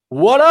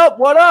What up?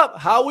 What up?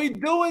 How we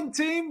doing,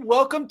 team?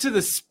 Welcome to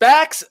the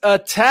SPAX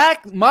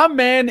Attack. My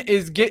man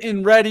is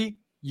getting ready.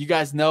 You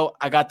guys know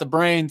I got the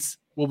brains.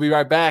 We'll be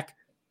right back.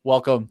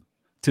 Welcome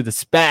to the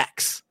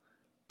SPAX.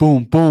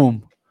 Boom,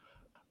 boom.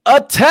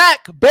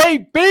 Attack,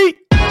 baby!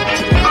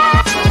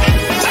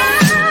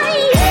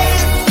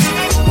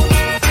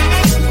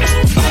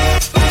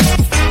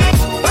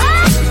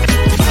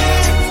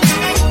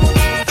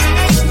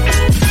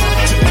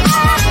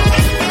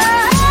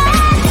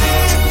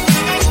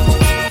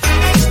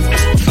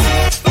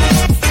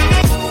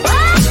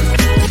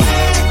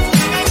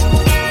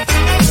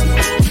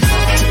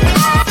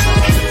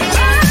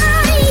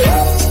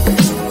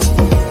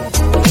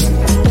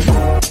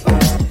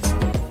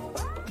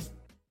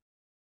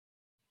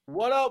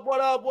 What up, what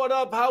up, what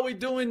up? How we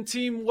doing,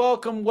 team?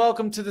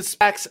 Welcome to the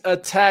SPAX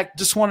Attack.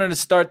 Just wanted to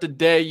start the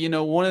day.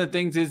 One of the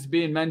things is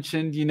being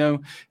mentioned,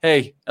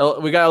 hey,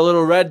 we got a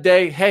little red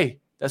day. Hey,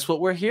 that's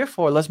what we're here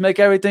for. Let's make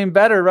everything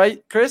better,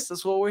 right, Chris?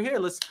 That's what we're here.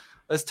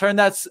 Let's turn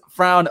that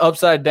frown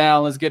upside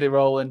down. Let's get it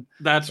rolling.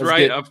 That's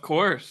right, of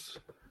course.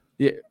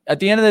 Yeah. At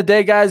the end of the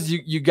day, guys,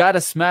 you got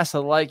to smash a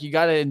like. You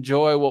got to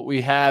enjoy what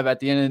we have at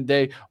the end of the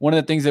day. One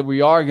of the things that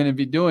we are going to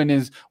be doing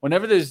is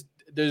whenever there's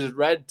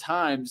red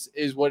times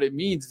is what it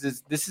means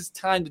is this is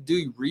time to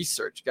do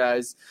research,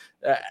 guys.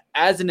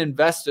 As an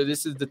investor,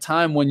 this is the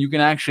time when you can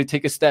actually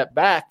take a step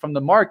back from the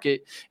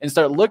market and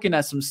start looking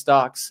at some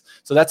stocks.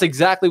 So that's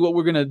exactly what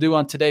we're going to do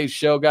on today's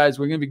show, guys.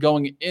 We're going to be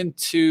going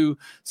into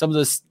some of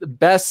the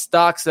best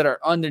stocks that are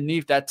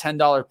underneath that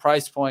 $10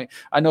 price point.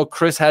 I know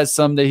Chris has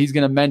some that he's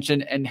going to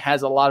mention and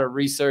has a lot of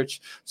research.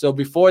 So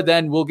before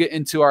then, we'll get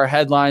into our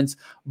headlines,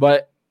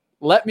 but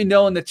let me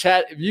know in the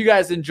chat if you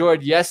guys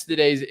enjoyed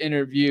yesterday's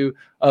interview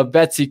of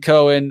Betsy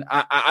Cohen.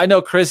 I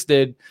know Chris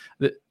did.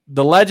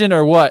 The legend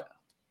or what?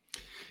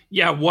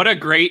 Yeah, what a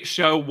great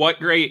show. What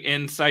great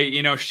insight.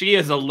 She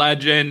is a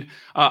legend,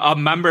 a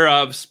member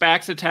of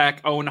SPAX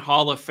Attack own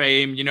Hall of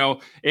Fame.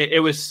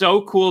 It was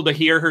so cool to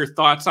hear her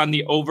thoughts on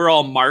the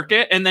overall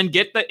market and then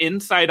get the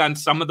insight on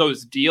some of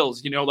those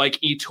deals, like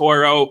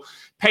eToro,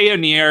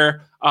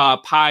 Payoneer,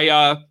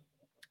 Paya,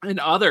 and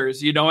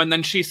others, and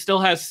then she still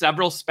has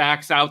several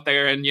SPACs out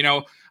there. And,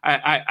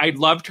 I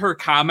loved her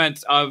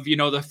comments of,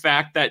 the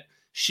fact that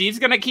she's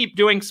going to keep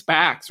doing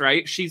SPACs,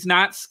 right? She's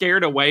not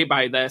scared away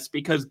by this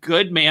because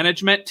good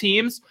management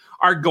teams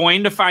are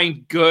going to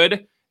find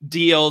good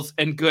deals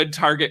and good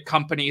target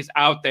companies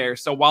out there.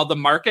 So while the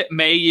market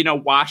may,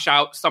 wash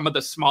out some of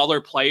the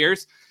smaller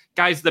players,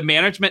 guys, the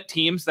management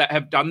teams that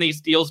have done these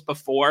deals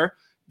before,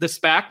 the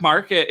SPAC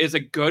market is a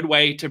good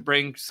way to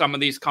bring some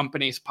of these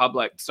companies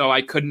public. So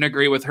I couldn't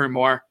agree with her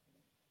more.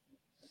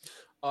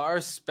 Our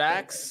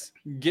SPACs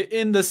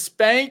getting the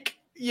spank.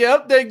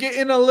 Yep, they're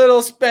getting a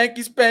little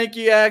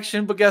spanky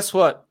action. But guess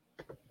what?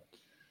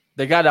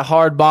 They got a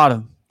hard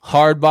bottom.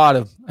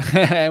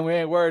 And we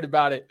ain't worried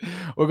about it.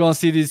 We're going to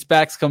see these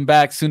SPACs come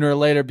back sooner or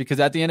later because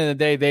at the end of the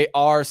day, they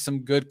are some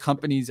good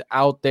companies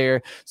out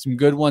there, some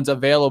good ones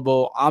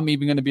available. I'm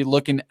even going to be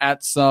looking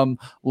at some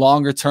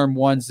longer term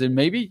ones and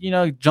maybe,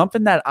 jump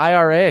in that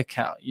IRA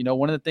account.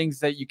 One of the things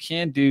that you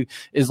can do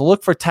is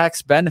look for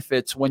tax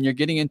benefits when you're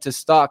getting into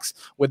stocks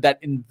with that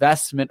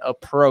investment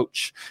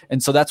approach.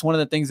 And so that's one of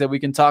the things that we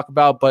can talk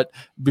about. But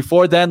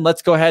before then,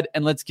 let's go ahead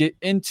and let's get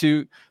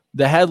into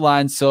the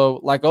headlines.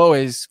 So like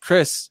always,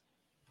 Chris,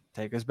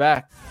 take us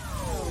back.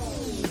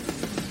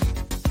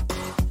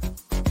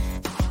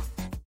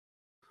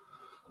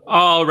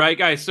 All right,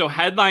 guys. So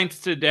headlines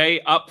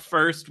today. Up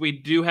first, we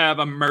do have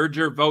a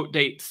merger vote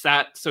date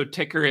set. So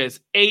ticker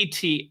is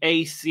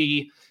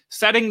ATAC,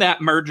 setting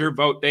that merger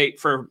vote date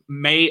for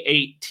May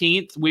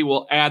 18th. We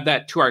will add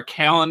that to our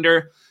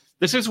calendar.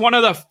 This is one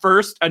of the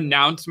first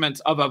announcements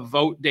of a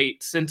vote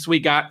date since we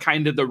got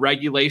kind of the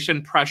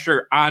regulation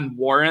pressure on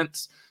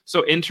warrants.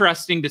 So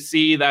interesting to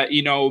see that,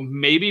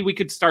 maybe we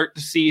could start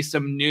to see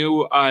some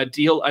new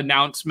deal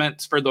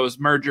announcements for those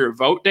merger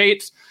vote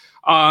dates.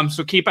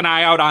 So keep an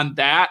eye out on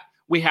that.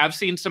 We have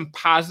seen some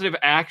positive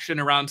action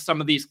around some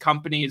of these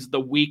companies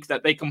the week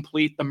that they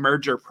complete the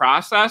merger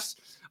process.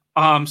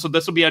 So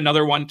this will be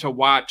another one to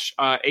watch,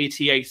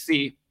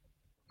 ATAC.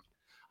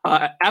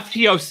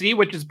 FTOC,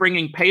 which is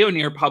bringing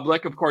Payoneer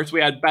public. Of course,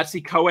 we had Betsy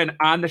Cohen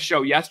on the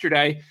show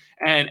yesterday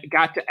and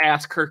got to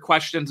ask her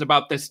questions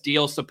about this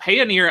deal. So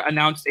Payoneer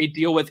announced a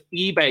deal with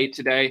eBay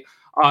today,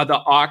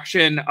 the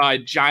auction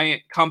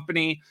giant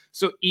company.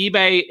 So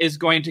eBay is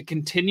going to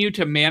continue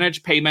to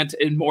manage payments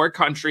in more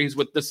countries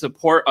with the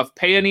support of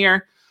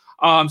Payoneer.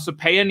 So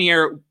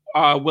Payoneer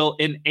will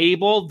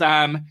enable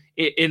them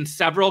in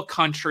several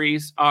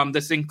countries.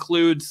 This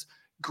includes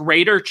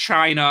Greater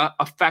China,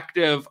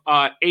 effective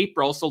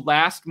April. So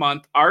last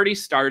month already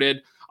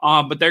started,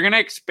 but they're going to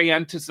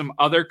expand to some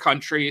other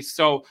countries.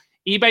 So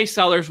eBay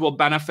sellers will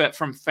benefit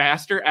from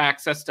faster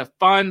access to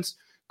funds,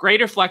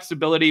 greater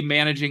flexibility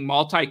managing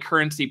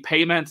multi-currency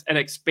payments, and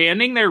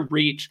expanding their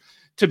reach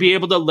to be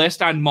able to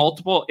list on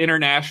multiple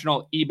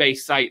international eBay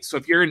sites. So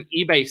if you're an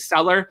eBay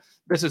seller,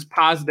 this is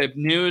positive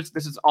news.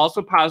 This is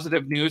also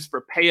positive news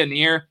for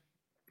Payoneer.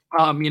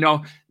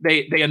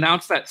 They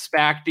announced that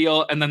SPAC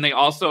deal, and then they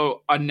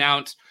also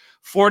announced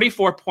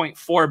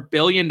 $44.4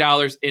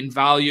 billion in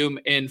volume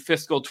in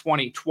fiscal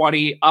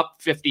 2020, up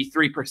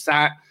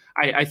 53%.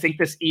 I think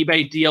this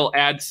eBay deal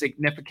adds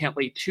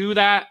significantly to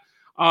that.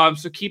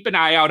 So keep an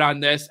eye out on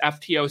this.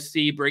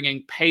 FTOC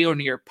bringing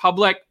Payoneer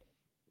public.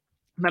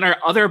 And then our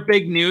other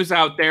big news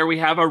out there, we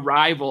have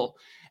Arrival,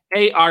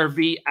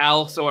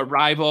 ARVL, so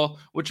Arrival,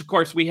 which of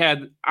course we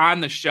had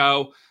on the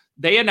show.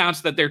 They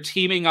announced that they're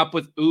teaming up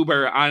with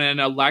Uber on an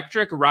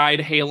electric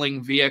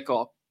ride-hailing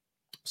vehicle.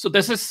 So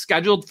this is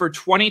scheduled for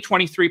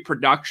 2023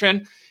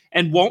 production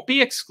and won't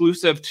be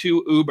exclusive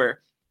to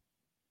Uber.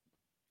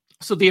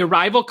 So the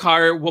Arrival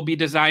car will be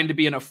designed to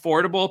be an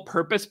affordable,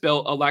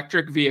 purpose-built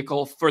electric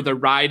vehicle for the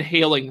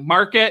ride-hailing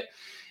market.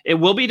 It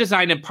will be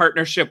designed in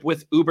partnership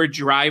with Uber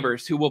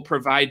drivers who will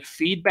provide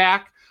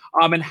feedback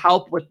and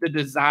help with the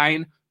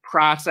design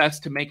process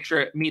to make sure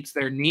it meets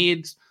their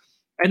needs.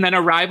 And then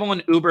Arrival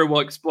and Uber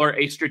will explore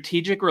a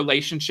strategic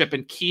relationship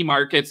in key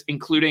markets,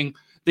 including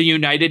the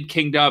United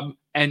Kingdom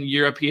and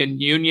European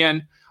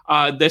Union.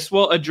 This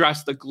will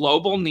address the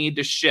global need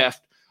to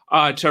shift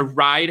to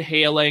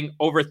ride-hailing.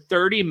 Over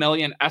 30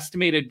 million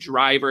estimated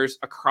drivers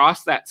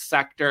across that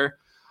sector.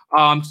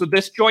 So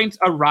this joins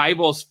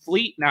Arrival's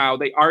fleet now.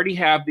 They already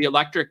have the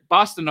electric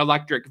bus and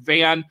electric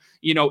van,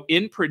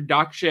 in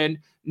production.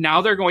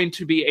 Now they're going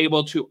to be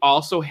able to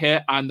also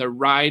hit on the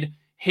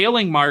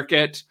ride-hailing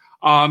market,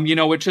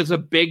 which is a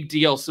big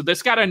deal. So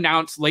this got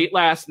announced late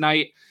last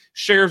night.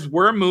 Shares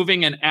were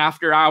moving in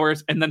after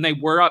hours, and then they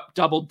were up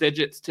double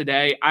digits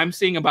today. I'm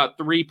seeing about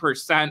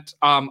 3%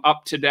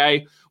 up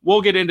today.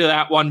 We'll get into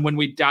that one when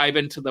we dive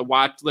into the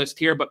watch list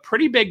here, but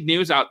pretty big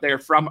news out there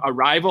from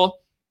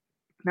Arrival.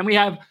 Then we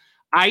have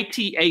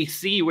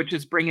ITAC, which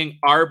is bringing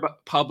ARB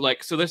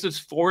public. So this is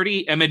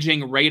 4D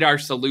Imaging Radar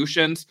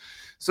Solutions.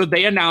 So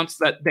they announced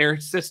that their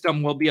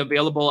system will be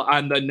available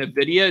on the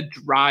NVIDIA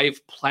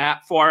Drive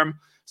platform.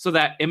 So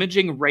that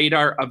imaging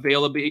radar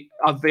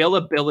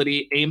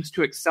availability aims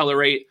to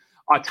accelerate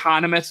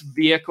autonomous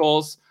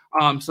vehicles.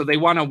 So they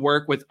want to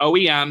work with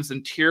OEMs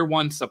and tier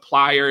one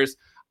suppliers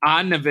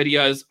on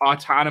NVIDIA's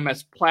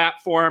autonomous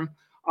platform.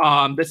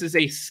 This is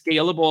a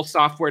scalable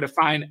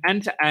software-defined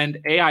end-to-end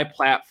AI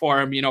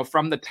platform,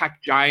 from the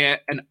tech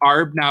giant, and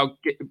ARB now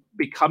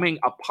becoming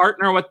a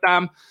partner with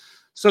them.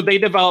 So they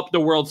developed the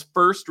world's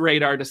first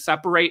radar to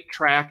separate,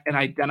 track, and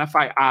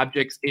identify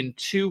objects in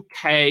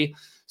 2K.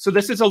 So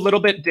this is a little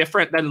bit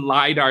different than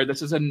LiDAR.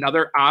 This is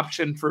another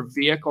option for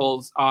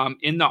vehicles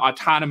in the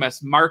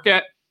autonomous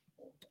market.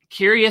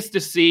 Curious to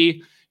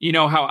see,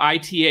 how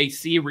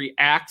ITAC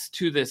reacts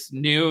to this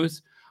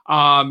news.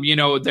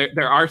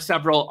 There are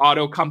several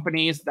auto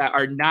companies that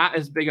are not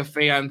as big of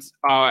fans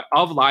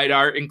of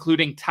LiDAR,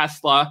 including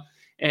Tesla,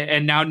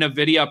 and now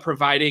NVIDIA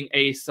providing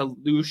a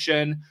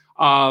solution,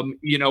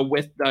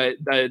 with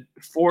the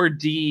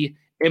 4D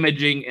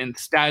imaging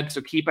instead.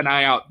 So keep an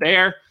eye out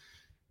there.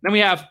 Then we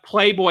have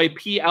Playboy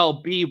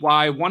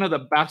PLBY, one of the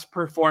best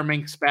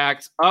performing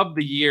SPACs of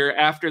the year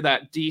after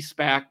that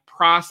de-SPAC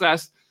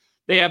process.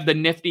 They have the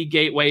Nifty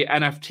Gateway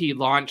NFT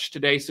launch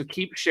today, so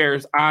keep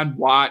shares on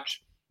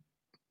watch.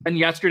 And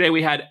yesterday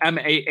we had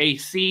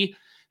MAAC.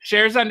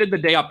 Shares ended the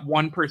day up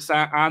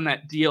 1% on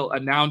that deal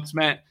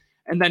announcement.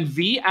 And then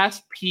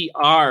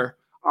VSPR.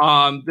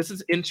 This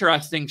is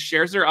interesting.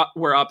 Shares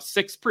were up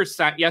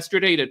 6%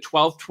 yesterday to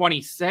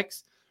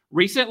 1226.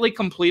 Recently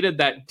completed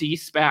that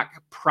de-SPAC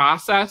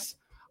process.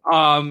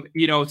 So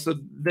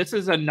this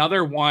is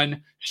another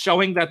one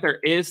showing that there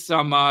is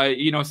some,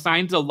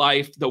 signs of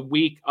life the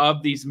week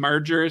of these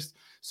mergers.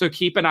 So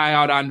keep an eye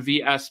out on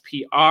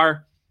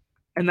VSPR.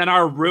 And then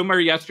our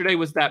rumor yesterday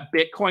was that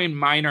Bitcoin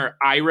miner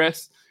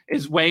Iris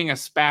is weighing a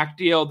SPAC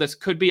deal. This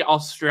could be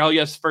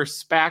Australia's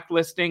first SPAC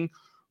listing.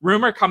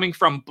 Rumor coming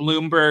from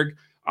Bloomberg.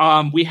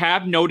 We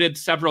have noted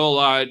several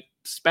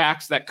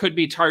SPACs that could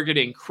be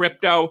targeting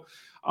crypto.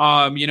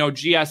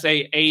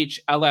 GSAH,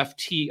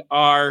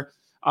 LFTR,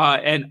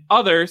 and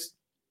others.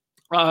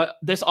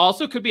 This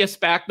also could be a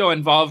SPAC, though,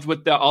 involved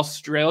with the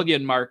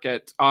Australian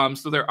market.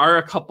 So there are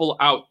a couple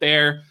out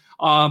there.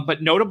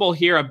 But notable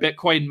here, a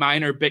Bitcoin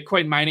miner.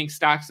 Bitcoin mining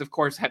stocks, of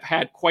course, have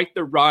had quite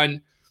the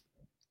run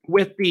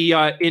with the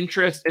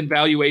interest and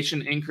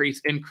valuation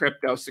increase in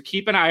crypto. So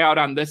keep an eye out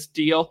on this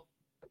deal.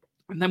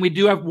 And then we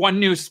do have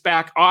one new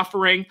SPAC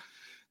offering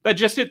that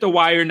just hit the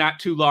wire not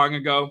too long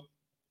ago.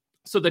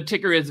 So the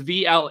ticker is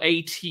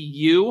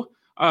VLATU,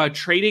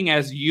 trading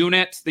as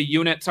units. The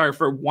units are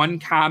for one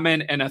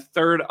common and a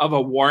third of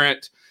a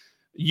warrant.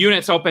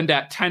 Units opened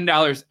at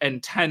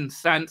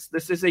 $10.10.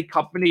 This is a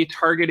company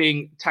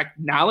targeting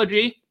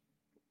technology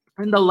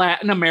in the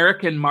Latin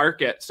American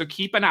market. So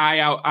keep an eye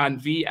out on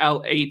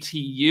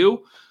VLATU.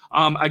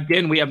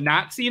 Again, we have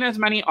not seen as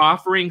many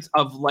offerings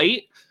of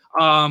late,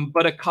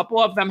 but a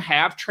couple of them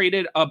have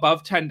traded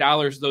above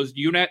 $10, those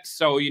units.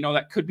 So,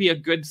 that could be a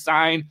good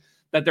sign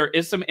that there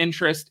is some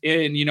interest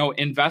in,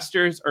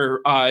 investors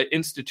or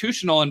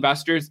institutional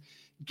investors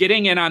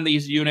getting in on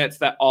these units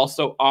that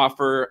also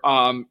offer,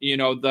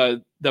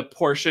 the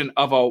portion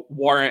of a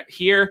warrant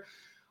here.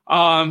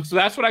 So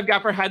that's what I've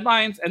got for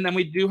headlines. And then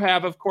we do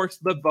have, of course,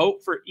 the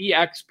vote for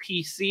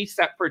EXPC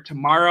set for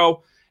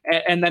tomorrow.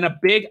 And then a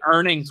big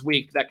earnings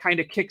week that kind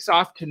of kicks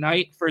off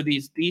tonight for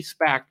these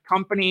de-SPAC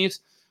companies.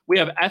 We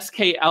have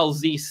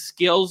SKLZ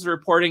Skills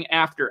reporting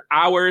after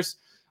hours.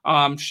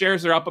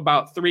 Shares are up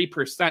about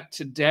 3%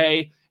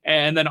 today.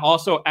 And then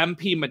also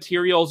MP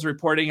Materials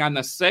reporting on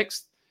the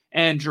 6th.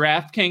 And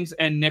DraftKings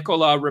and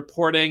Nikola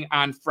reporting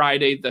on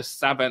Friday the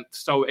 7th.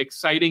 So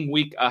exciting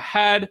week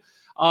ahead.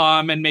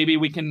 And maybe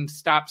we can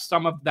stop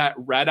some of that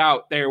red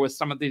out there with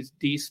some of these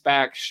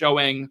de-SPACs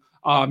showing,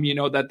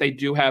 that they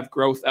do have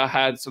growth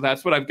ahead. So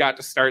that's what I've got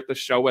to start the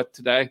show with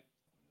today.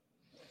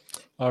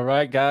 All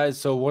right, guys.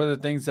 So one of the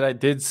things that I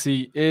did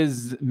see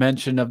is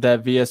mention of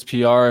that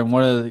VSPR, and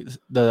one of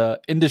the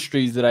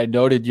industries that I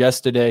noted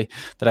yesterday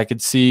that I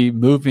could see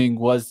moving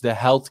was the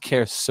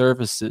healthcare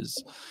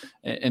services.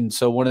 And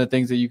so one of the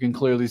things that you can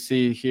clearly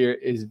see here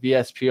is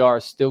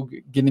VSPR still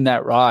getting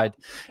that ride.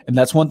 And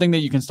that's one thing that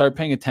you can start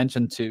paying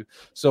attention to.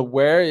 So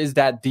where is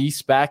that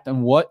de-SPAC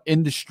and what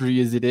industry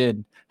is it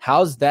in?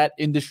 How's that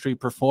industry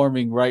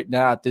performing right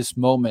now at this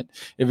moment?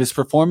 If it's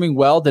performing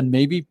well, then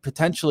maybe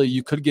potentially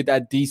you could get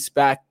that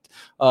de-SPAC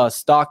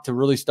stock to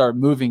really start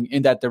moving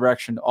in that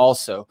direction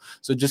also.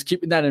 So just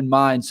keeping that in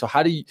mind. So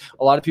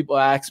a lot of people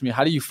ask me,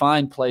 how do you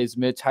find plays,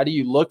 Mitch? How do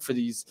you look for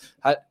these?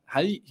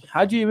 How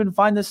do you even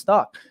find this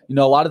stock? A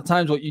lot of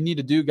times what you need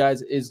to do,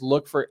 guys, is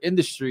look for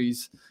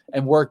industries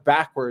and work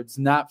backwards,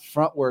 not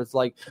frontwards,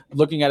 like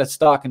looking at a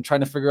stock and trying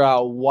to figure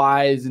out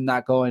why is it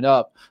not going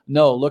up.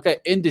 No, look at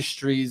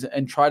industries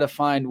and try to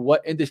find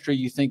what industry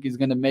you think is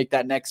going to make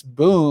that next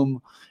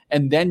boom.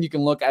 And then you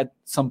can look at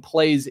some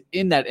plays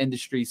in that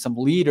industry, some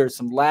leaders,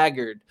 some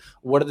laggard.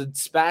 What are the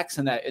SPACs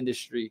in that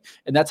industry?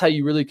 And that's how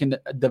you really can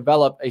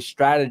develop a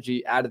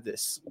strategy out of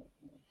this.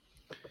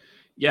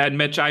 Yeah, and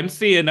Mitch, I'm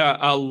seeing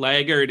a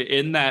laggard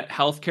in that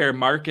healthcare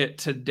market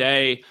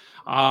today.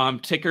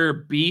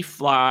 Ticker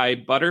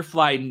BFly,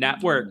 Butterfly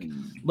Network,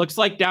 looks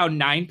like down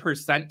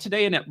 9%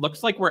 today, and it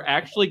looks like we're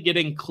actually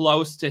getting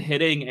close to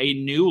hitting a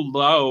new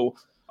low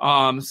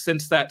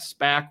since that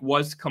SPAC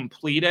was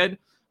completed.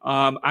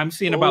 I'm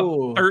seeing about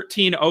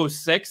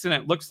 1306, and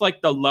it looks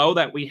like the low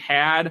that we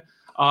had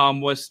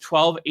was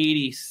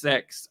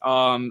 1286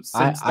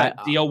 since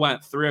that deal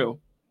went through.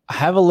 I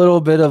have a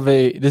little bit of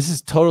this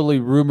is totally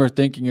rumor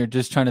thinking. You're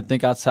just trying to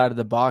think outside of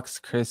the box,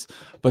 Chris.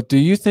 But do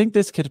you think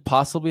this could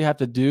possibly have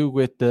to do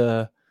with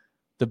the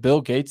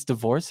Bill Gates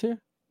divorce here?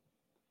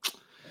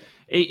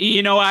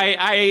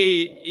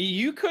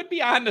 You could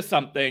be onto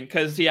something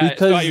because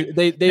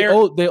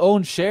they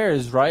own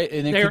shares, right?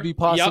 And it could be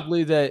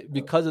possibly that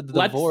because of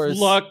the divorce.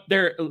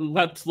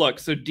 Let's look.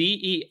 So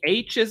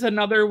DEH is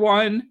another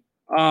one.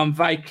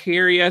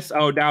 Vicarious,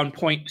 down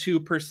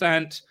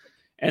 0.2%.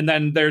 And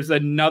then there's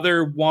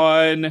another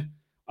one,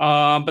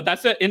 but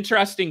that's an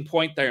interesting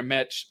point there,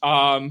 Mitch.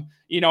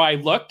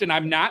 I looked and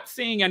I'm not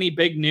seeing any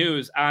big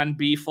news on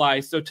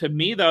BFly. So to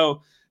me,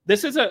 though,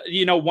 this is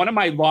one of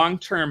my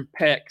long-term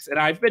picks, and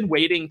I've been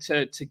waiting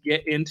to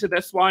get into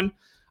this one.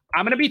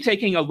 I'm going to be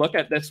taking a look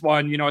at this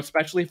one,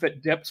 especially if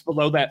it dips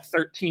below that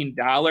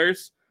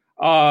 $13.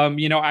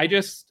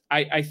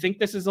 I think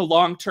this is a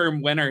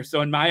long-term winner.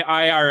 So in my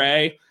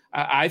IRA,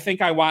 I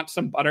think I want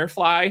some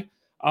Butterfly.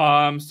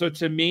 So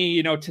to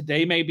me,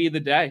 today may be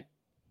the day.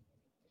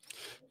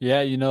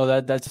 Yeah,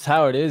 that's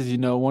how it is.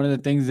 One of the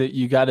things that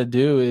you got to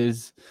do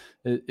is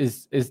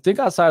think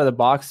outside of the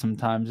box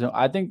sometimes.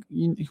 I think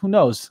who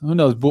knows,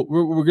 but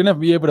we're going to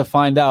be able to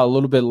find out a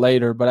little bit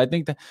later. But I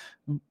think that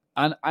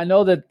I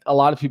know that a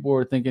lot of people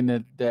were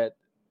thinking that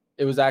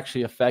it was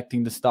actually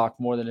affecting the stock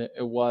more than it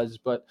was,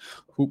 but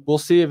we'll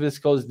see if this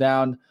goes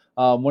down.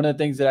 One of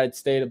the things that I'd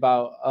state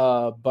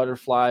about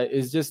Butterfly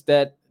is just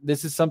that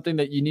this is something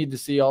that you need to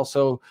see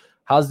also.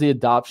 How's the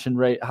adoption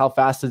rate? How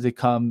fast does it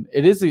come?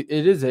 It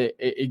is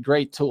a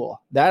great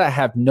tool that I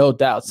have no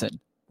doubts in.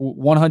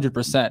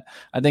 100%.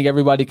 I think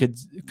everybody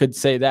could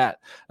say that.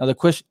 Now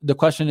the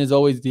question is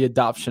always the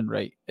adoption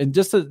rate, and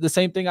just the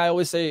same thing I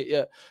always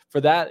say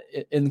for that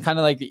in kind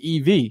of like the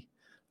EV.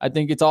 I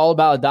think it's all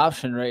about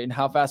adoption rate and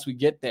how fast we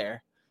get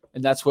there,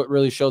 and that's what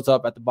really shows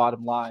up at the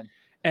bottom line.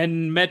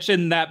 And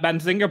mention that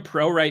Benzinga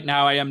Pro right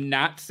now, I am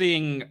not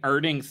seeing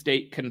earnings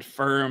date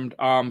confirmed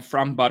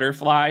from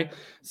Butterfly.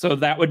 So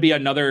that would be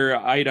another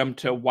item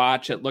to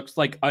watch. It looks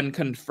like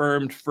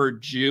unconfirmed for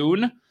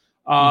June.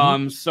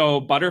 So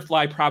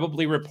Butterfly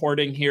probably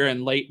reporting here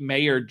in late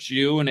May or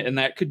June, and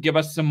that could give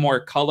us some more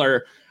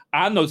color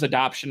on those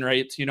adoption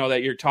rates,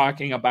 that you're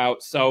talking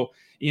about. So,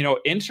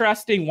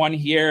 interesting one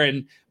here.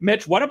 And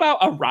Mitch, what about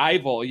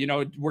Arrival?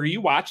 Were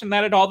you watching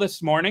that at all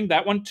this morning?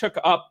 That one took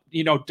up,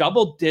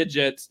 double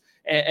digits.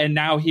 And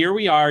now here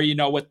we are,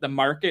 with the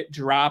market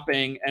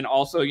dropping and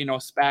also,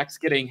 SPACs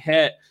getting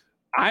hit.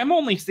 I'm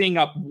only seeing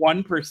up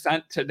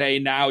 1% today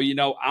now,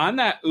 on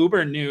that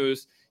Uber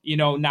news.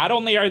 Not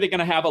only are they going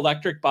to have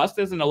electric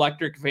buses and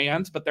electric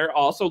vans, but they're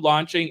also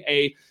launching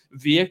a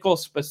vehicle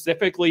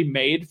specifically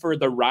made for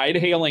the ride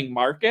hailing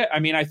market. I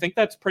mean, I think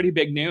that's pretty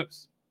big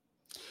news.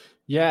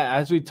 Yeah,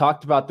 as we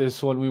talked about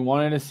this one, we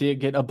wanted to see it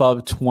get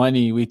above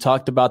 20. We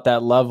talked about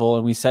that level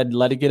and we said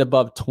let it get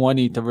above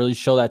 20 to really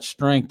show that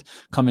strength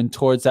coming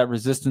towards that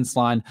resistance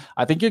line.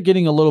 I think you're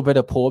getting a little bit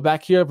of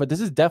pullback here, but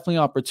this is definitely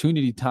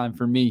opportunity time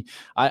for me.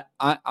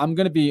 I'm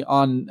going to be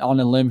on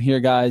a limb here,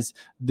 guys.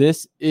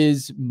 This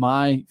is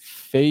my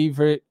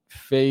favorite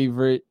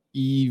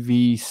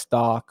EV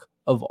stock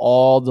of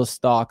all the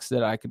stocks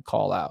that I could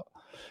call out.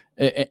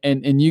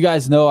 And you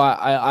guys know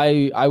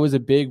I was a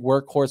big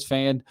Workhorse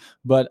fan,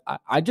 but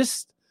I'm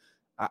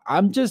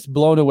just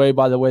blown away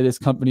by the way this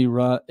company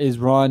is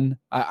run.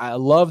 I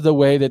love the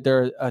way that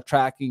they're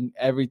tracking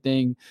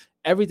everything.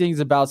 Everything's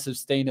about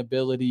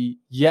sustainability,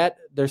 yet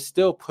they're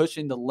still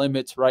pushing the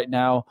limits right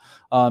now.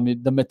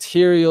 The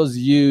materials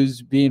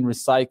used being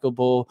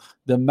recyclable,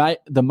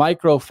 the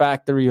micro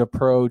factory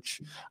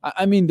approach.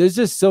 I mean, there's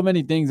just so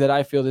many things that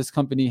I feel this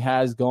company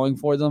has going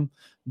for them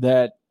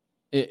that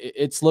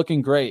it's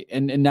looking great.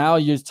 And now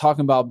you're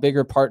talking about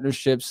bigger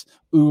partnerships,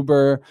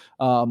 Uber.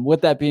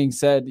 With that being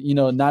said,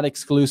 not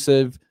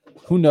exclusive.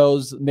 Who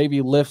knows? Maybe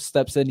Lyft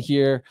steps in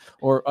here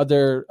or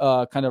other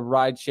kind of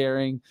ride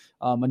sharing.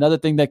 Another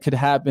thing that could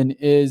happen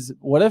is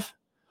what if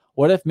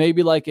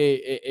maybe like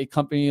a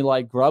company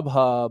like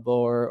Grubhub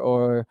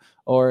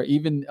or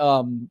even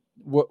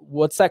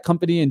what's that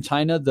company in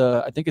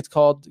China? I think it's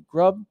called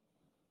Grub.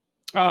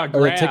 Grab.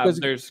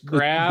 There's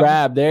Grab.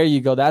 Grab. There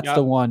you go. That's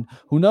the one.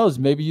 Who knows?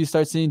 Maybe you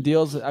start seeing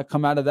deals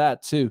come out of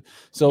that too.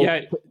 So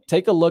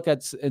take a look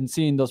at and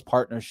seeing those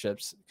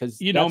partnerships because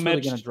that's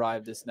really going to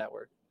drive this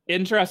network.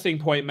 Interesting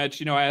point,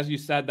 Mitch. As you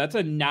said, that's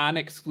a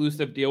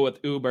non-exclusive deal with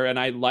Uber, and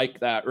I like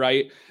that.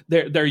 Right?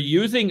 They're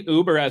using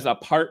Uber as a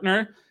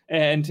partner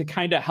and to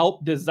kind of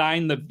help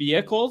design the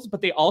vehicles, but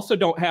they also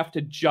don't have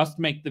to just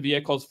make the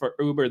vehicles for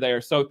Uber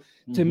there. So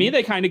to me,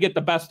 they kind of get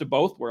the best of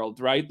both worlds,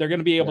 right? They're going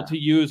to be able to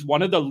use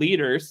one of the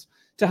leaders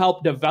to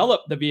help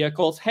develop the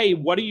vehicles. Hey,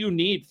 what do you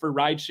need for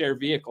rideshare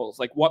vehicles?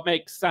 Like what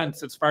makes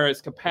sense as far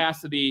as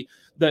capacity,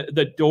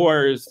 the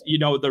doors,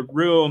 the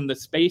room, the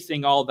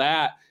spacing, all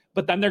that.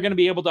 But then they're going to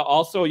be able to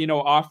also,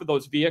 offer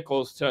those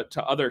vehicles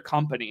to other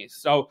companies.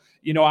 So,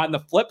 on the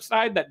flip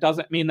side, that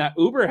doesn't mean that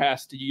Uber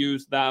has to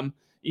use them.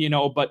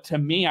 But to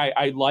me,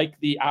 I like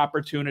the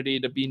opportunity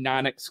to be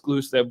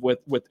non-exclusive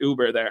with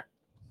Uber there.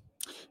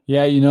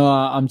 Yeah,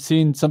 I'm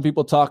seeing some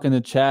people talk in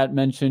the chat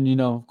mention,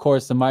 of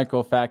course, the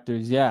micro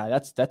factors. Yeah,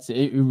 that's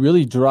it. It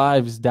really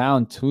drives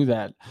down to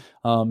that.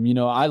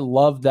 I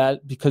love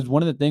that because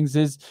one of the things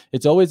is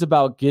it's always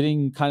about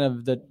getting kind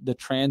of the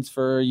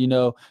transfer,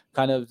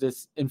 kind of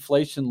this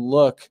inflation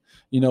look.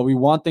 We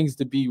want things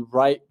to be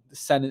right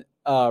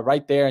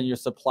there in your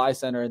supply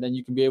center, and then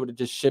you can be able to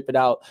just ship it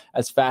out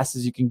as fast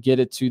as you can get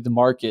it to the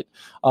market.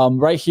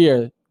 Right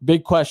here,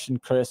 big question,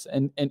 Chris,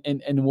 and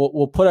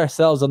we'll put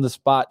ourselves on the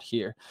spot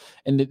here.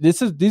 And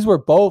these were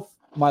both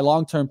my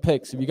long-term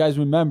picks. If you guys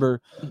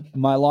remember,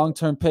 my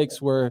long-term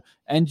picks were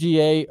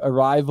NGA,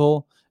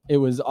 Arrival, it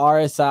was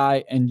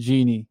RSI, and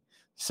Genie.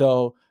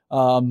 So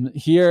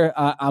here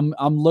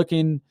I'm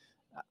looking.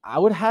 I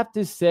would have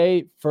to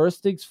say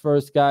first things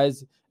first,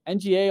 guys.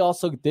 NGA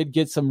also did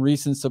get some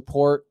recent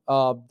support.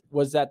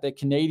 Was that the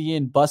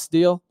Canadian bus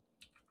deal?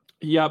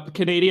 Yep,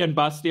 Canadian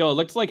bus deal. It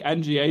looks like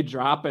NGA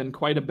dropping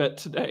quite a bit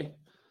today.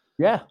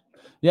 Yeah.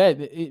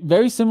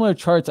 Very similar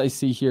charts I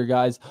see here,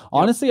 guys.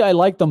 Honestly, I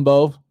like them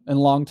both in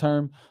long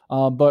term.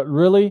 But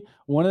really,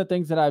 one of the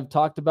things that I've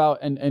talked about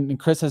and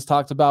Chris has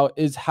talked about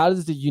is how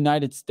does the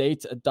United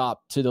States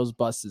adopt to those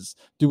buses?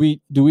 Do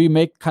we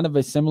make kind of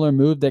a similar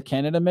move that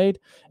Canada made?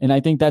 And I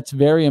think that's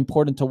very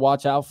important to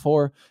watch out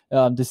for,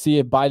 to see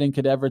if Biden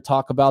could ever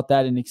talk about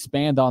that and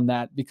expand on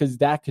that, because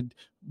that could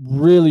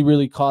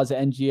really cause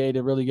NGA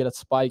to really get a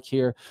spike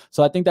here.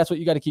 So I think that's what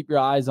you got to keep your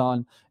eyes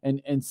on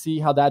and see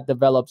how that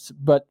develops.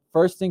 But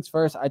first things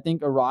first, I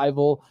think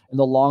Arrival in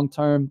the long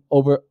term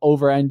over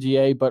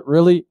NGA, but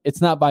really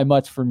it's not by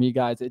much for me,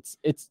 guys.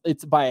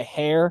 It's by a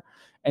hair,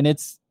 and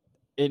it's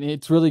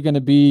really going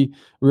to be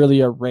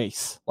really a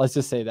race. Let's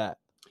just say that.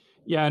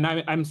 Yeah, and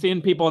I'm seeing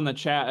people in the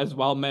chat as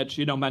well, Mitch,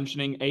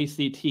 mentioning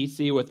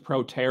ACTC with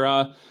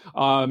Proterra.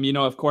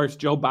 Of course,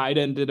 Joe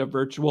Biden did a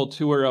virtual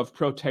tour of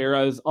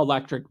Proterra's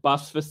electric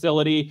bus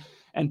facility.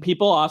 And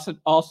people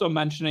also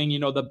mentioning,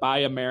 the Buy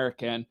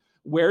American.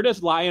 Where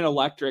does Lion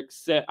Electric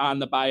sit on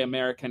the Buy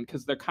American?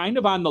 Because they're kind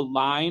of on the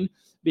line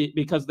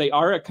because they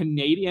are a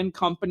Canadian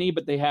company,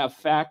 but they have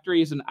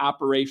factories and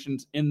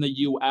operations in the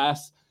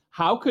U.S.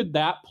 How could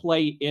that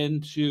play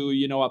into,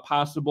 a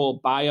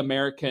possible Buy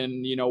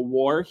American,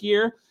 war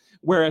here?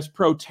 Whereas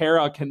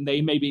Proterra, can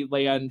they maybe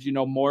land,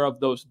 more of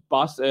those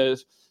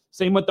buses?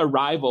 Same with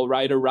Arrival,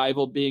 right?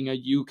 Arrival being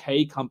a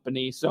UK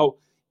company. So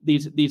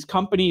these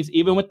companies,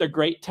 even with the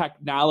great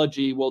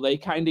technology, will they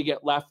kind of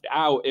get left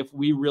out if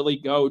we really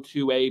go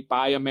to a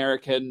Buy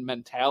American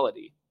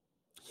mentality?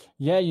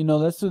 Yeah,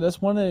 that's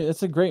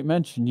a great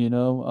mention.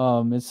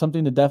 It's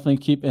something to definitely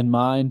keep in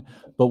mind.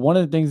 But one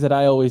of the things that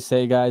I always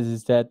say, guys,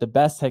 is that the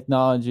best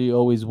technology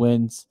always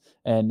wins.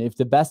 And if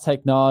the best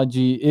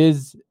technology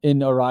is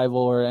in Arrival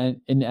or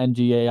in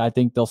NGA, I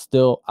think they'll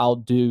still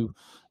outdo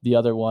the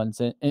other ones.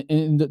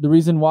 And the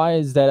reason why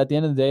is that at the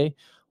end of the day,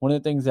 one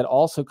of the things that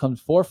also comes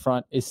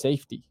forefront is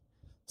safety.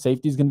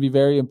 Safety is going to be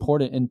very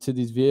important into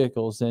these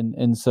vehicles.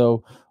 And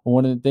so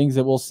one of the things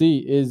that we'll see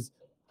is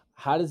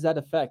how does that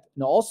affect?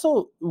 And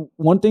also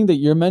one thing that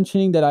you're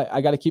mentioning that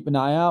I got to keep an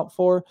eye out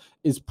for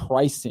is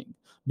pricing,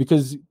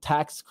 because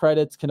tax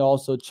credits can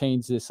also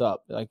change this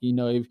up. Like,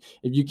 if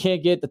you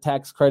can't get the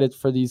tax credits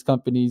for these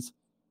companies,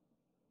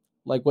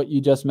 like what you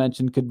just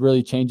mentioned, could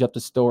really change up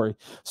the story.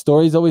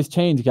 Stories always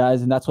change,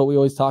 guys, and that's what we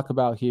always talk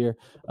about here.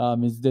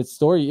 Is that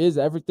story is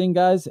everything,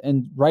 guys.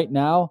 And right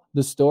now,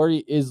 the story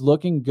is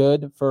looking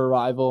good for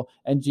Arrival.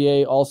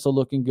 NGA also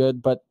looking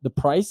good, but the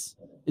price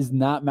is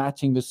not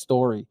matching the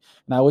story.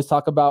 And I always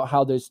talk about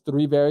how there's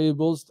 3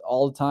 variables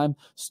all the time: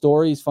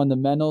 stories,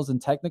 fundamentals,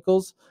 and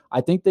technicals.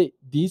 I think that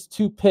these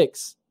 2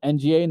 picks,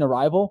 NGA and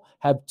Arrival,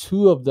 have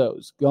 2 of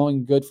those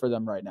going good for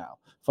them right now: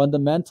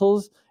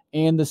 fundamentals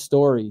and the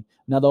story.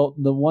 Now,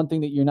 the one thing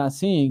that you're not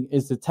seeing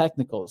is the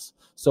technicals.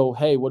 So,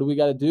 hey, what do we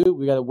got to do?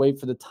 We got to wait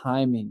for the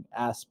timing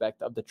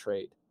aspect of the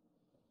trade.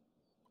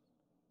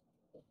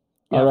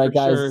 Yeah, all right,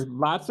 guys. Sure.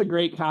 Lots of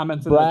great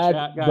comments in the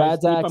chat, guys.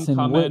 Brad's asking,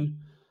 coming.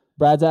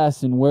 Brad's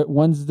asking,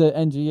 when's the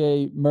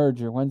NGA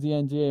merger? When's the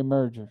NGA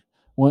merger?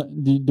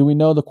 Do we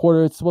know the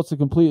quarter it's supposed to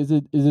complete? Is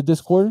it this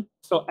quarter?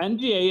 So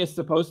NGA is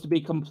supposed to be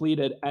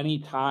completed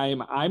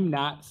anytime. I'm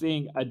not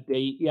seeing a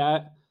date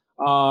yet.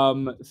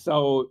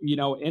 So,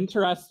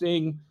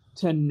 interesting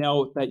to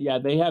note that,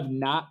 they have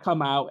not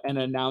come out and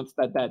announced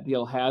that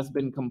deal has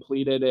been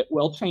completed. It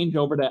will change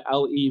over to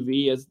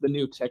LEV as the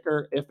new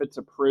ticker if it's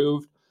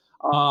approved.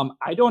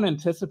 I don't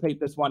anticipate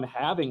this one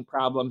having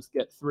problems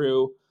get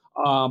through,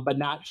 but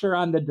not sure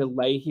on the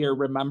delay here.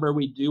 Remember,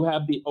 we do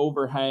have the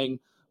overhang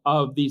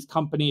of these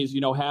companies,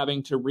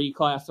 having to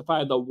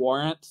reclassify the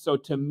warrant. So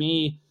to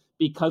me,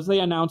 because they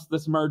announced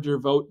this merger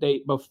vote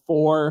date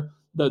before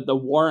the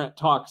warrant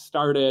talk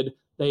started,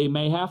 they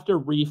may have to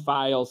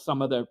refile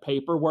some of their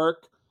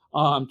paperwork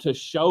to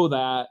show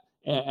that.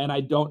 And I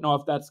don't know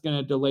if that's going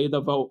to delay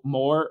the vote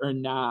more or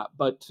not.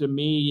 But to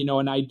me,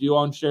 and I do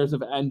own shares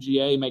of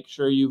NGA, make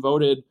sure you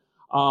voted.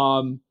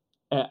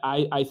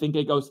 I think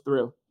it goes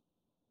through.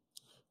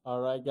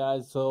 All right,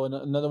 guys. So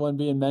another one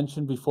being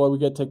mentioned before we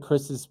get to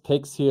Chris's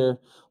picks here.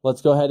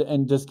 Let's go ahead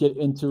and just get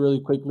into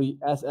really quickly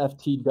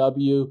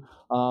SFTW.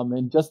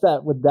 And just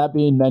that, with that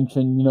being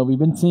mentioned, we've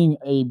been seeing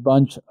a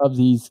bunch of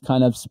these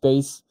kind of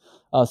space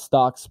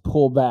stocks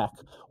pull back.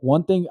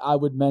 One thing I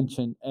would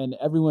mention, and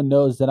everyone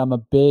knows that I'm a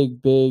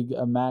big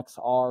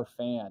Maxar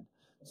fan.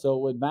 So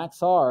with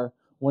Maxar,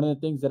 one of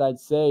the things that I'd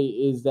say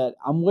is that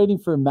I'm waiting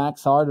for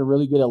Maxar to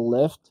really get a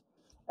lift.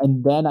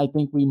 And then I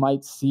think we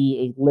might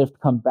see a lift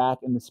come back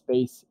in the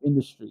space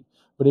industry.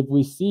 But if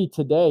we see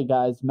today,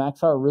 guys,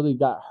 Maxar really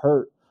got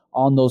hurt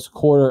on those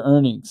quarter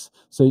earnings.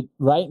 So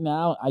right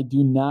now, I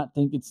do not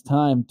think it's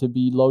time to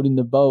be loading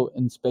the boat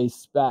in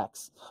space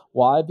SPACs.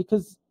 Why?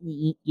 Because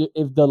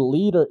if the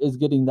leader is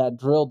getting that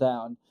drill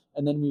down,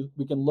 and then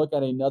we can look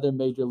at another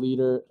major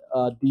leader,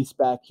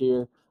 DSPAC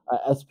here,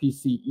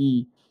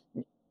 SPCE.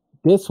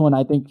 This one,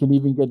 I think, can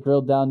even get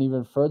drilled down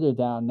even further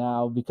down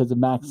now because of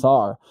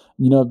Maxar.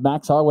 If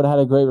Maxar would have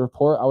had a great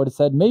report, I would have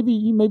said maybe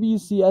you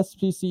see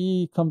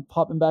SPCE come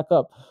popping back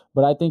up.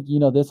 But I think,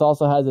 this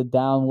also has a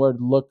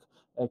downward look.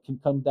 It can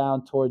come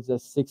down towards the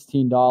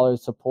 $16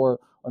 support,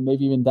 or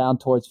maybe even down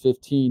towards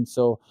 15.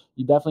 So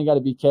you definitely got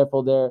to be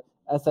careful there.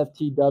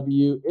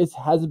 SFTW, it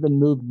hasn't been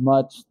moved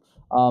much,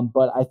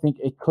 but I think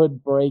it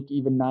could break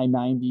even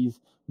 990s.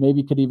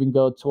 Maybe could even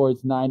go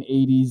towards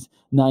 980s,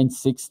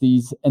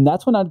 960s. And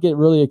that's when I'd get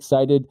really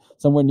excited,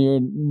 somewhere near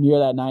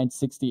that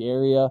 960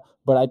 area.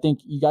 But I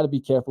think you got to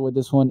be careful with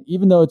this one.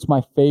 Even though it's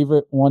my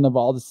favorite one of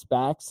all the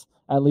SPACs,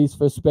 at least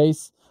for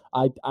space,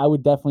 I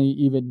would definitely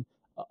even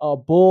a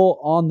bull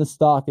on the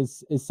stock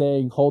is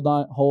saying,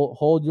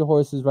 hold your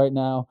horses right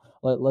now.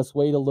 Let's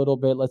wait a little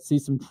bit. Let's see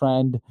some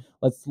trend.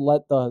 Let's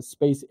let the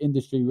space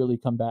industry really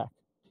come back.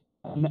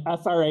 And the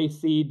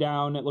SRAC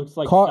down, it looks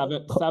like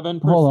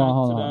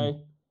 7% today.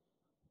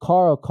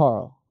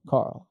 Carl,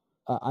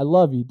 I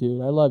love you,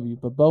 dude. I love you,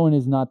 but Bowen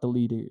is not the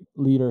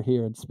leader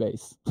here in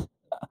space.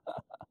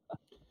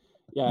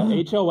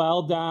 Yeah,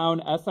 HOL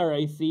down,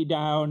 SRAC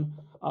down.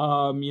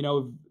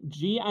 GNPK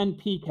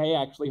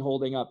actually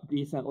holding up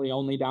decently,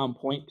 only down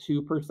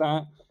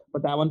 0.2%,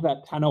 but that one's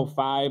at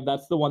 10.05.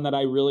 That's the one that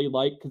I really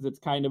like because it's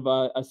kind of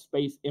a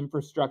space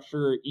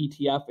infrastructure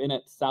ETF in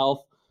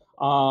itself.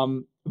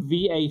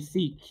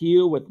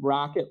 VACQ with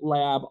Rocket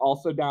Lab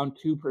also down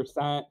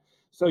 2%.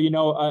 So,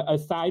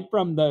 aside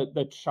from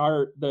the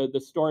chart, the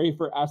story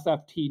for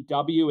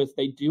SFTW is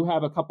they do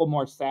have a couple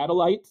more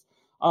satellites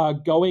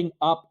going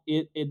up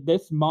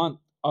this month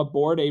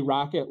aboard a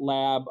Rocket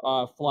Lab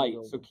flight.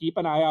 So keep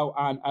an eye out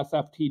on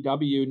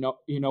SFTW,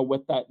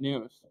 with that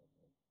news.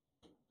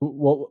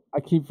 Well, I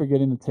keep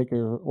forgetting the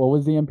ticker. What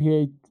was the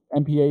MPA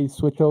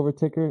switchover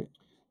ticker?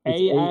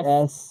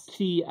 ASTS.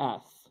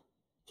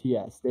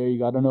 TS. There you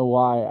go. I don't know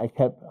why I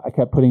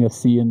kept putting a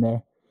C in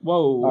there.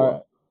 Whoa. All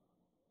right.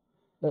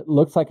 It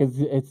looks like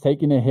it's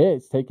taking a hit.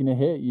 It's taking a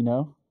hit,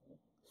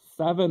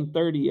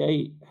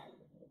 738.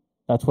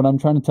 That's what I'm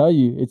trying to tell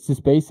you. It's the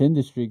space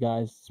industry,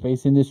 guys.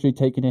 Space industry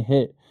taking a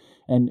hit.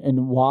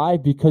 And why?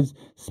 Because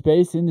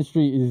space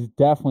industry is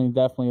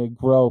definitely a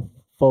growth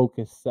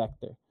focused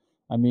sector.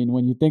 I mean,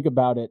 when you think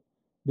about it,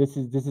 this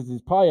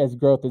is probably as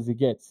growth as it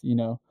gets, you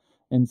know.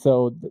 And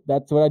so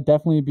that's what I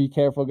definitely be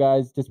careful,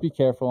 guys. Just be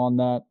careful on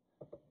that.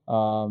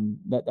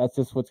 That's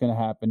just what's going to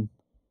happen.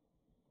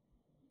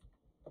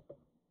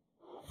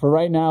 For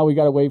right now, we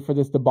got to wait for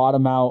this to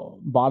bottom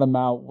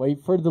out. Wait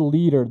for the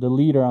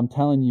leader. I'm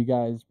telling you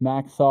guys,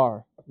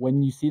 Maxar.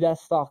 When you see that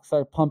stock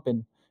start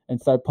pumping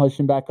and start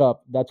pushing back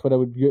up, that's what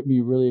would get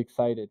me really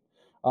excited.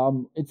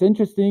 It's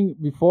interesting.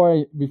 Before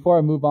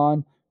I move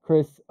on,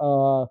 Chris,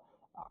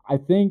 I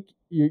think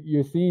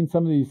you're seeing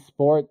some of these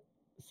sport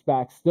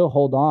SPACs still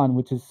hold on,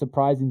 which is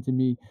surprising to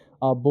me.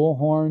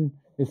 Bullhorn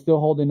is still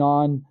holding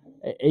on.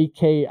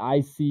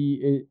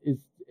 AKIC is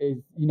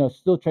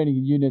still trading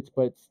in units,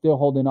 but still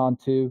holding on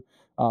too.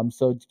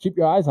 So keep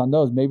your eyes on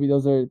those. Maybe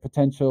those are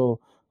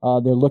potential.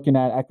 They're looking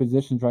at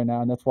acquisitions right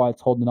now, and that's why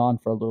it's holding on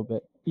for a little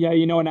bit. Yeah,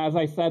 and as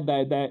I said,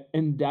 that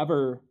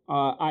Endeavor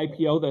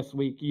IPO this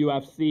week,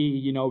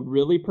 UFC,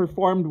 really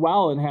performed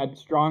well and had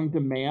strong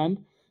demand.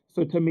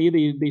 So to me,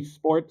 the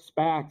sports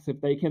SPACs, if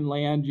they can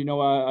land,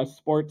 a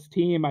sports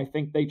team, I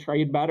think they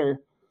trade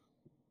better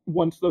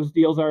once those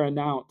deals are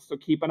announced. So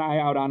keep an eye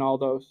out on all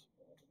those.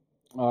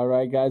 All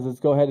right, guys, let's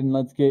go ahead and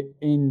let's get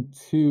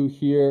into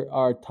here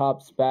our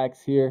top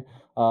SPACs here.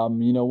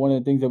 One of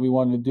the things that we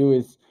wanted to do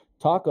is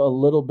talk a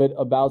little bit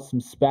about some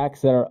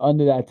SPACs that are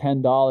under that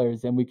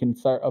 $10, and we can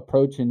start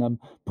approaching them.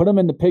 Put them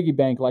in the piggy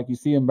bank like you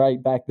see them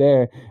right back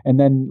there. And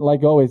then,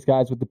 like always,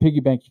 guys, with the piggy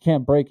bank, you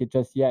can't break it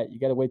just yet. You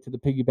got to wait till the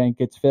piggy bank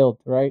gets filled,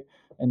 right?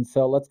 And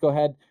so let's go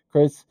ahead.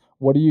 Chris,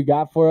 what do you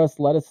got for us?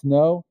 Let us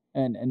know,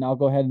 and I'll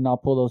go ahead and I'll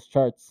pull those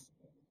charts.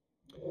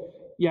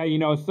 Yeah,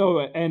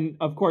 and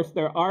of course,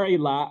 there are a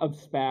lot of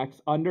SPACs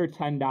under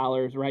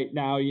 $10 right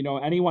now.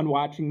 Anyone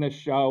watching this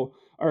show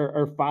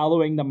or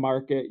following the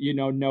market,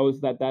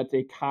 knows that that's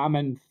a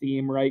common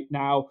theme right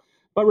now.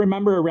 But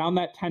remember, around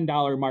that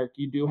 $10 mark,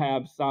 you do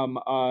have some,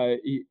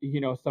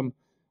 some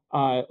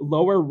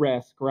lower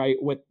risk, right,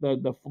 with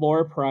the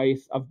floor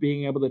price of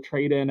being able to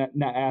trade in at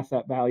net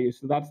asset value.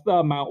 So that's the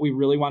amount we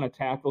really want to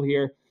tackle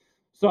here.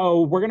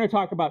 So we're going to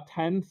talk about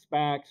 10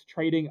 SPACs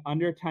trading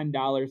under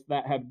 $10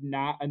 that have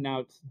not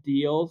announced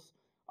deals.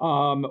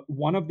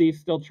 One of these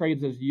still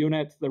trades as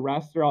units. The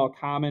rest are all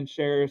common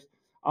shares.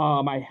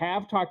 I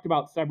have talked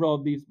about several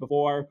of these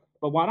before,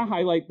 but want to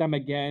highlight them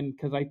again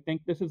because I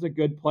think this is a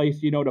good place,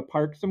 to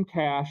park some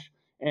cash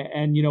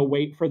and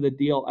wait for the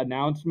deal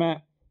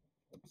announcement.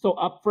 So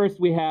up first,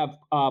 we have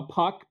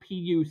PUCK,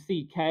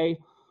 P-U-C-K,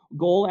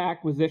 Goal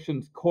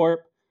Acquisitions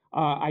Corp.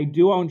 I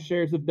do own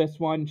shares of this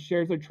one.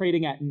 Shares are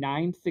trading at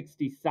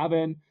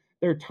 $9.67.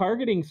 They're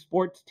targeting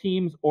sports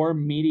teams or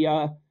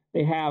media.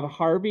 They have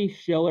Harvey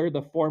Schiller,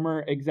 the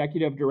former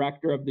executive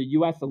director of the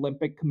U.S.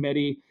 Olympic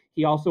Committee.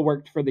 He also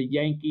worked for the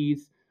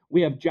Yankees.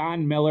 We have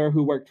John Miller,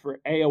 who worked for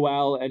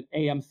AOL and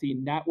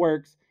AMC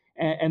Networks.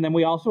 And then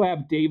we also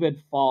have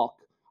David Falk,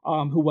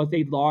 who was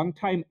a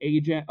longtime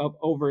agent of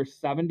over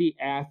 70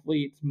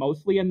 athletes,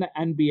 mostly in the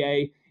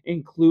NBA,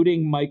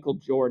 including Michael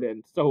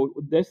Jordan. So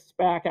this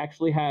SPAC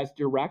actually has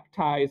direct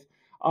ties,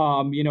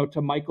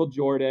 to Michael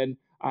Jordan.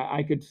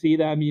 I could see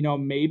them,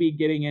 maybe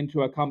getting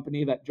into a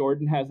company that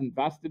Jordan has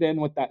invested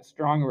in with that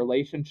strong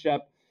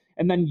relationship.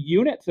 And then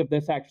units of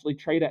this actually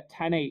trade at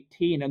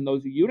 10.18, and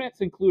those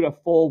units include a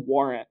full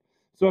warrant.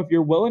 So if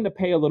you're willing to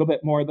pay a little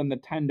bit more than the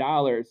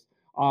 $10,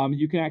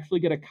 you can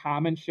actually get a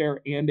common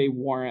share and a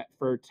warrant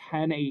for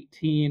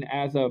 10.18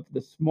 as of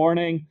this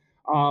morning.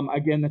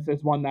 Again, this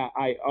is one that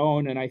I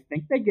own, and I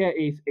think they get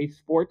a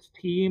sports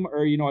team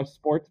or, a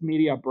sports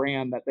media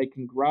brand that they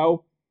can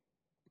grow.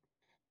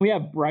 We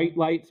have Bright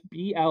Lights,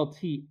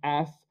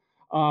 BLTS,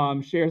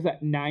 shares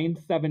at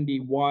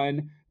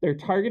 971. They're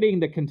targeting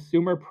the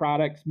consumer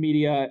products,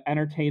 media,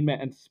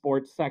 entertainment, and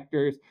sports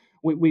sectors.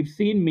 We've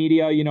seen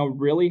media,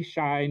 really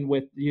shine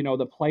with,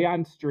 the play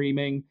on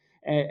streaming.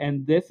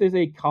 And this is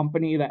a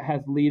company that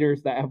has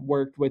leaders that have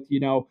worked with,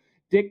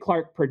 Dick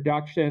Clark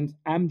Productions,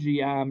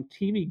 MGM,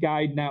 TV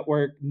Guide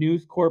Network,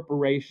 News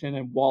Corporation,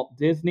 and Walt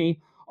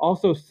Disney.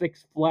 Also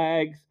Six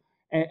Flags.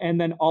 And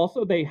then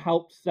also they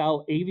helped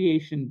sell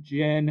Aviation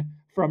Gin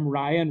from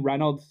Ryan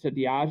Reynolds to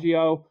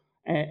Diageo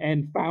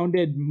and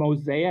founded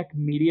Mosaic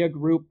Media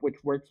Group,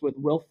 which works with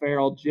Will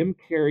Ferrell, Jim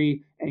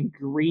Carrey, and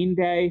Green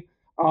Day.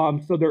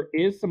 So there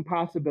is some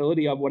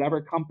possibility of whatever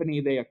company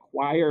they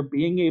acquire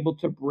being able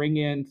to bring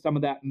in some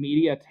of that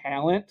media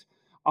talent,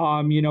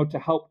 to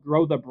help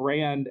grow the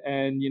brand.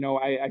 And,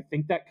 I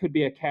think that could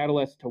be a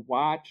catalyst to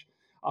watch.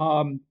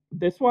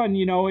 This one,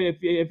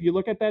 if you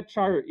look at that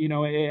chart,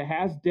 it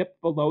has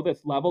dipped below this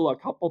level a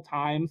couple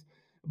times.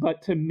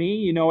 But to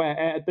me,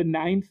 at the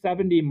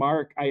 970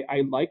 mark,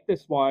 I like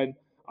this one.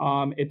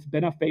 It's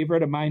been a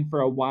favorite of mine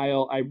for a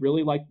while. I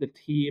really like the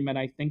team, and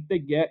I think they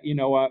get,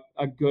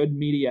 a good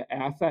media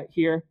asset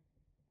here.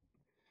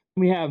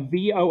 We have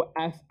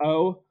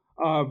VOSO,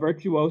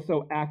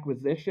 Virtuoso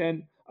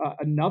Acquisition.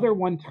 another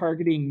one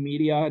targeting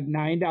media,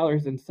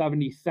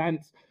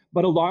 $9.70.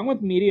 But along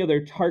with media,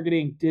 they're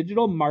targeting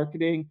digital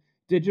marketing,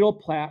 digital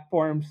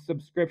platforms,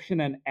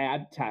 subscription, and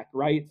ad tech,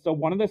 right? So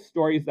one of the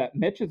stories that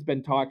Mitch has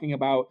been talking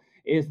about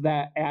is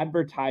that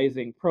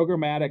advertising,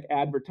 programmatic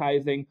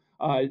advertising,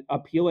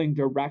 appealing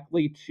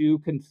directly to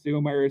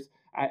consumers.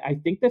 I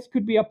think this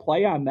could be a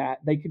play on that.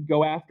 They could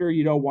go after,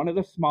 one of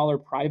the smaller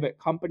private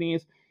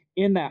companies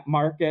in that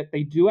market.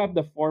 They do have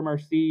the former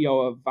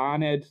CEO of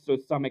Vonage, so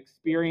some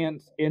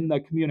experience in the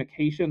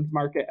communications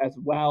market as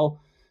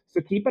well.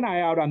 So keep an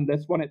eye out on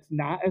this one. It's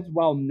not as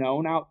well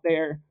known out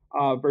there.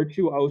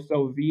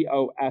 Virtuoso,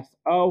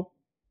 VOSO.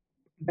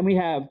 Then we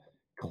have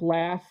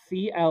Class,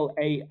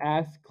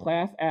 CLAS,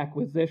 Class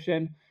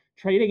Acquisition,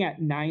 trading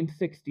at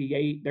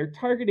 968. They're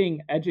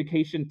targeting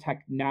education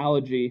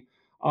technology,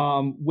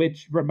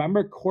 which,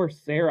 remember,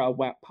 Coursera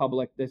went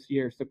public this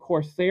year. So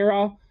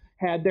Coursera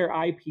had their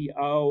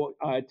IPO,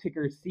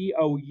 ticker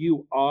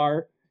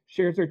COUR.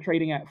 Shares are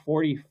trading at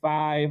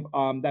 45.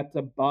 That's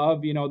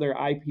above, their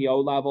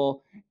IPO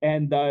level.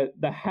 And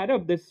the head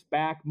of this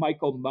SPAC,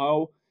 Michael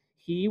Moe,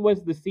 he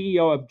was the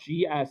CEO of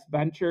GS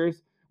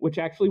Ventures, which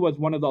actually was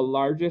one of the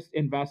largest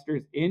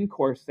investors in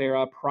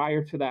Coursera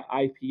prior to that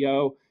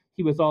IPO.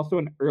 He was also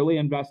an early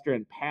investor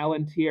in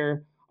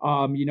Palantir,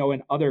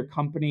 and other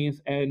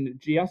companies. And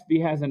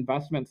GSV has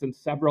investments in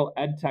several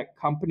ed tech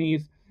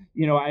companies.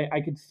 I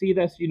could see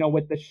this,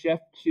 with the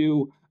shift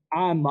to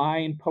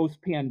online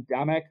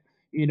post-pandemic,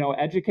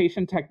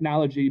 education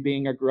technology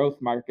being a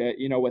growth market,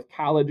 with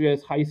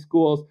colleges, high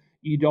schools,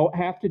 you don't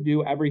have to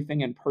do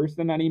everything in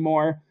person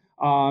anymore.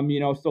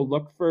 So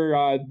look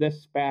for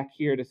this SPAC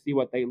here to see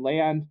what they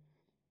land.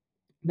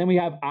 Then we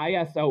have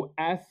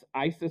ISOS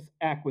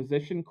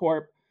Acquisition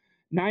Corp,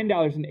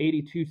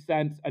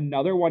 $9.82.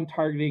 Another one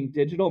targeting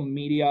digital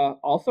media,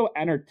 also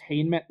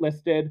entertainment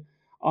listed.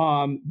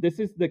 This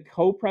is the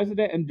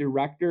co-president and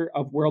director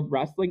of World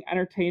Wrestling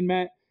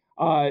Entertainment,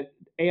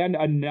 and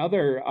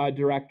another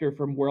director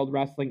from World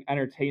Wrestling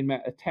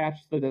Entertainment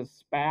attached to the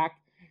SPAC.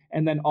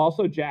 And then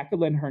also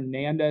Jacqueline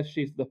Hernandez,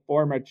 she's the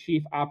former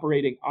chief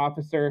operating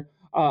officer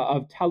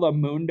of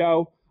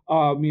Telemundo.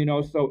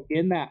 So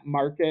in that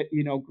market,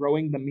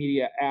 growing the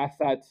media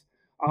assets.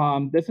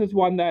 This is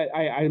one that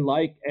I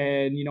like,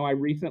 and I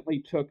recently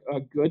took a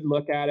good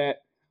look at it.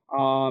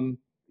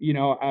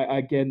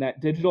 Again, that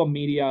digital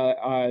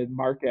media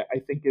market I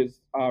think is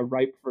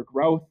ripe for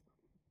growth.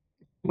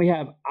 We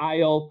have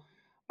ISLE,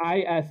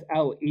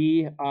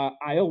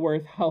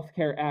 Isleworth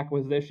Healthcare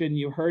Acquisition.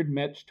 You heard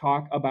Mitch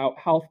talk about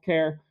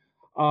healthcare.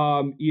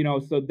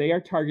 So they are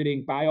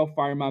targeting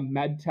biopharma,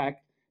 medtech,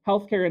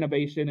 healthcare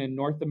innovation in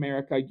North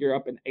America,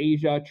 Europe, and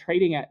Asia,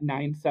 trading at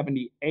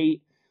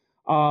 978.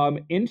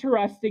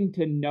 Interesting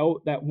to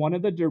note that one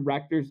of the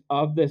directors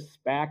of this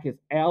SPAC is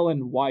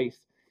Alan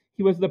Weiss.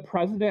 He was the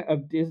president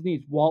of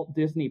Disney's Walt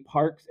Disney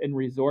Parks and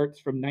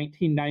Resorts from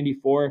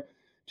 1994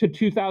 to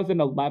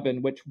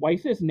 2011, which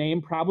Weiss's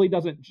name probably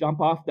doesn't jump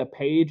off the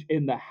page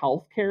in the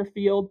healthcare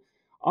field.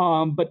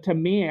 But to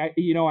me,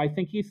 I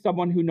think he's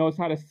someone who knows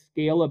how to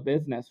scale a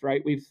business,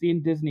 right? We've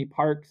seen Disney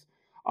Parks,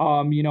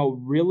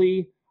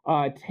 really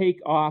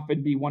take off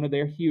and be one of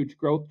their huge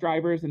growth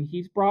drivers. And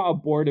he's brought a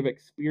board of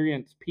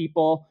experienced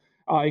people,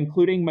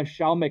 including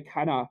Michelle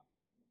McKenna,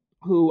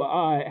 who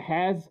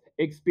has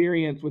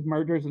experience with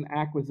mergers and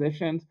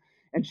acquisitions.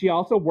 And she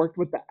also worked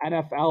with the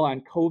NFL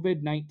on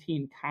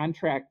COVID-19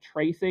 contract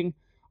tracing,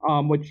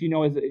 which,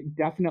 is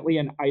definitely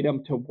an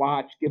item to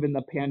watch given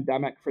the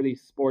pandemic for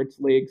these sports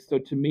leagues. So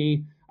to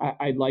me,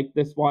 I like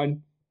this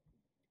one.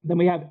 Then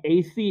we have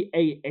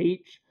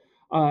ACAH,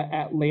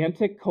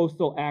 Atlantic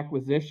Coastal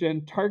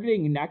Acquisition,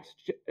 targeting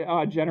next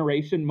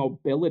generation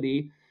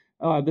mobility.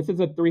 This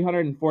is a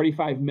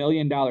 $345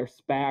 million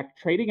SPAC,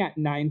 trading at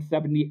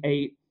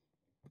 978.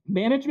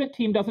 Management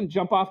team doesn't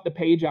jump off the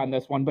page on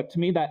this one, but to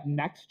me, that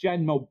next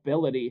gen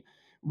mobility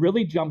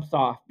really jumps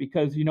off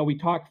because, we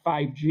talk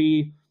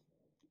 5G,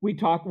 we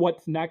talk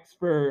what's next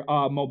for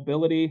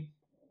mobility.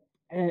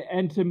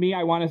 And to me,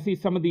 I want to see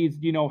some of these,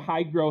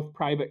 high growth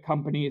private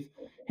companies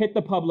hit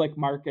the public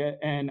market.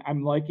 And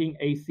I'm liking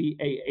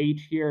ACAH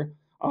here,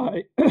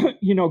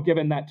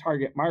 given that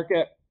target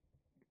market.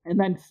 And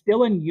then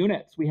still in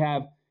units, we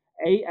have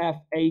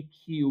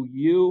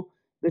AFAQU.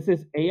 This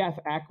is AF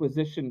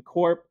Acquisition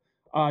Corp.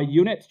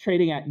 Units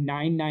trading at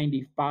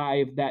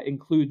 995. That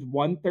includes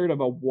 1/3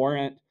 of a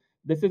warrant.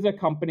 This is a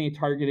company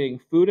targeting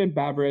food and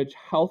beverage,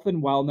 health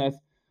and wellness,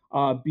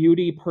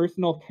 beauty,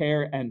 personal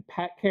care, and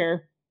pet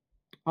care.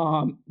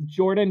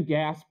 Jordan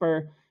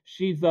Gasper,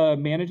 she's a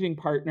managing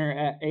partner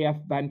at AF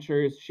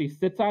Ventures. She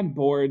sits on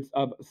boards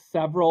of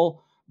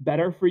several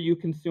better for you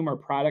consumer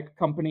product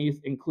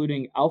companies,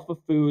 including Alpha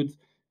Foods,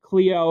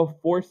 Clio,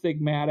 Four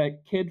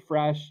Sigmatic, Kid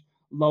Fresh,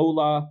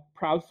 Lola,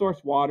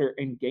 Proudsource Water,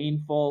 and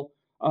Gainful.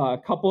 A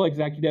couple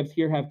executives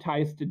here have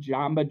ties to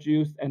Jamba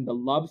Juice and the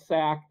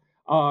Lovesac.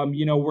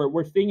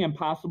 We're seeing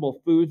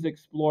Impossible Foods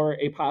explore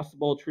a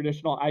possible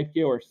traditional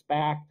IPO or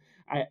SPAC.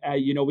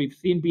 We've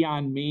seen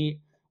Beyond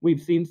Meat.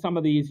 We've seen some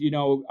of these,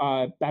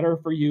 better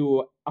for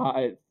you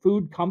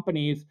food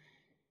companies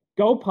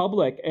go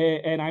public.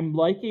 And I'm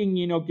liking,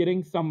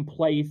 getting some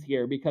plays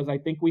here because I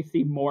think we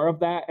see more of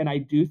that. And I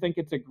do think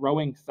it's a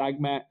growing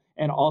segment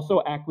and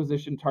also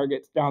acquisition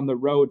targets down the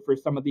road for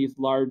some of these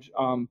large,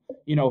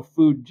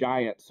 food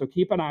giants. So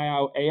keep an eye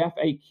out.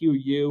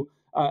 AFAQU,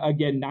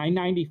 again,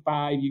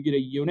 $9.95. You get a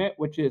unit,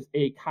 which is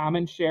a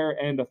common share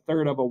and a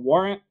third of a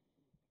warrant.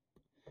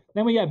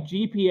 Then we have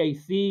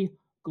GPAC,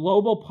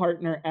 Global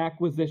Partner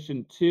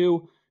Acquisition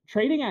 2,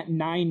 trading at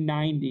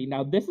 $9.90.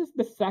 Now, this is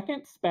the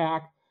second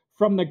SPAC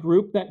from the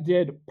group that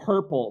did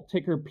Purple,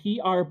 ticker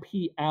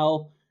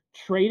PRPL,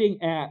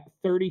 trading at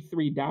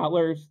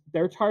 $33.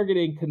 They're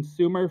targeting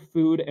consumer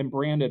food and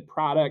branded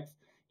products,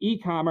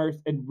 e-commerce,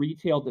 and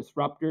retail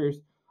disruptors.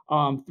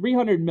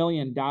 $300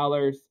 million.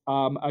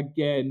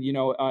 Again,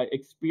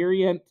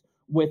 experience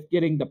with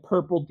getting the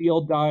Purple deal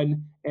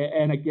done.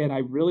 And again, I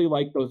really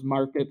like those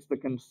markets, the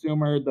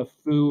consumer, the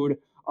food,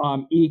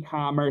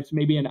 e-commerce,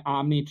 maybe an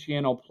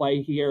omni-channel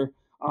play here.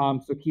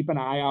 So keep an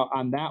eye out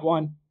on that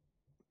one.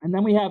 And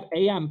then we have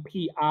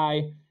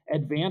AMPI,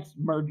 Advanced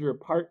Merger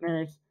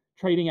Partners,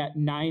 trading at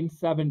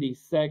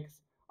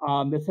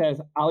 $9.76. This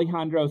has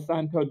Alejandro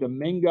Santo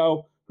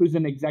Domingo, who's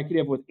an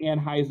executive with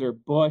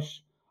Anheuser-Busch.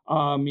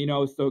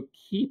 So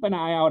keep an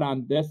eye out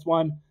on this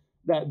one.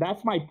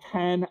 That's my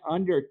 10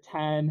 under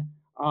 10.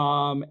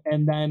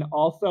 And then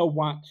also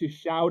want to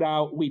shout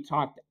out, we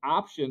talked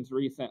options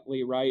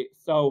recently, right?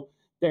 So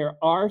there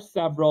are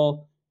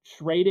several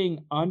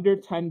trading under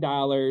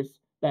 $10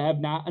 that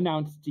have not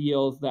announced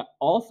deals that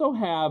also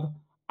have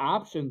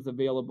options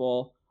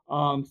available.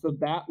 So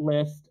that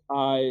list,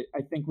 I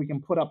think we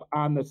can put up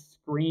on the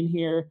screen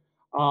here.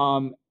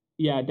 Down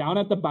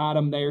at the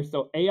bottom there.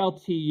 So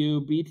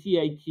ALTU,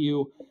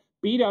 BTAQ,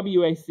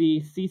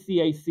 BWAC,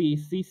 CCAC,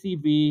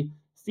 CCV,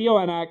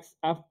 CONX,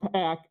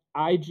 FPAC,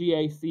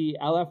 IGAC,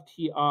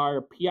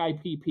 LFTR,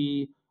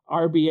 PIPP,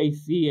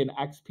 RBAC, and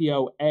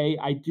XPOA.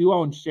 I do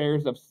own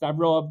shares of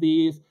several of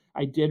these.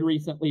 I did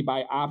recently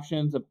buy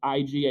options of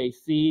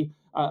IGAC.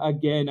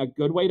 Again, a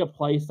good way to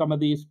play some of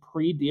these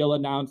pre-deal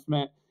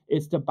announcement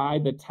is to buy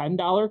the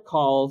 $10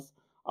 calls.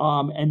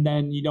 And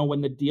then,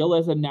 when the deal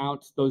is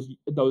announced,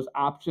 those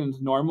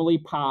options normally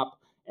pop.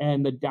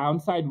 And the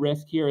downside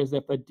risk here is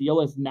if the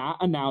deal is not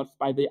announced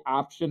by the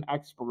option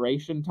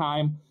expiration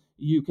time,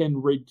 you can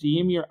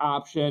redeem your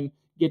option,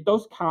 get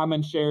those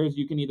common shares.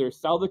 You can either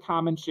sell the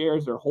common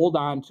shares or hold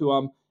on to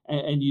them.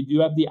 And you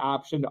do have the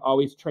option to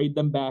always trade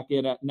them back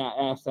in at net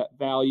asset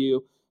value.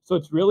 So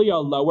it's really a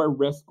lower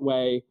risk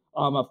way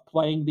of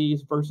playing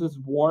these versus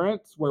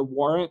warrants, where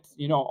warrants,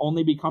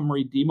 only become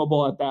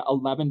redeemable at that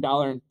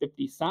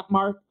 $11.50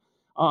 mark.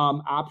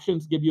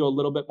 Options give you a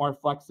little bit more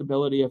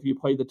flexibility if you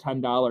play the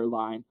 $10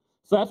 line.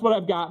 So that's what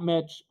I've got,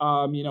 Mitch.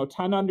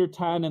 10 under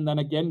 10. And then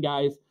again,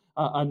 guys,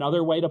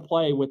 another way to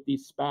play with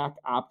these SPAC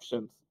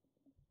options.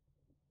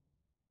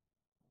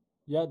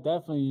 Yeah,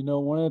 definitely.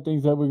 One of the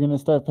things that we're going to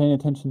start paying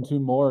attention to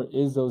more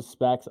is those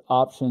SPACs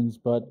options.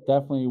 But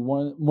definitely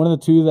one of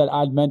the two that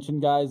I'd mention,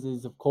 guys,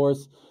 is, of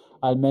course,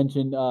 I'd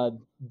mentioned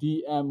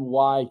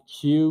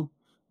DMYQ.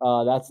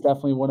 That's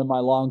definitely one of my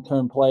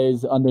long-term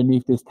plays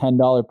underneath this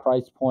 $10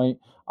 price point.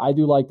 I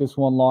do like this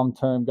one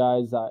long-term,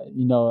 guys. At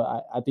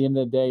the end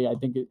of the day, I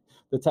think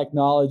the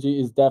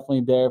technology is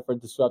definitely there for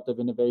disruptive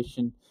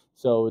innovation.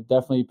 So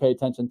definitely pay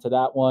attention to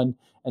that one.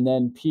 And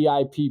then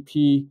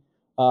PIPP.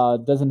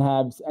 Doesn't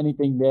have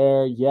anything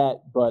there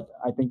yet, but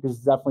I think this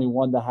is definitely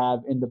one to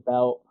have in the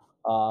belt.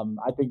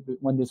 I think that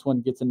when this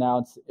one gets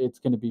announced, it's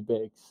going to be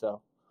big.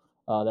 So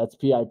that's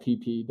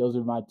PIPP. Those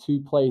are my two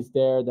plays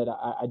there that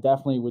I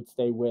definitely would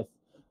stay with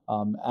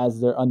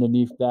as they're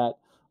underneath that.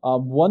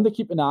 One to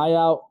keep an eye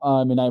out,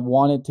 and I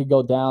want it to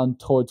go down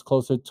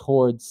closer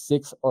towards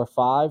 6 or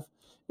 5,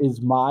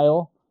 is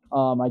Mile.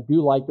 I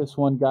do like this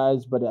one,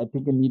 guys, but I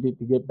think it needed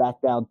to get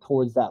back down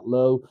towards that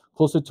low,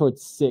 closer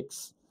towards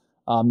 6.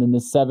 Than the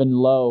 7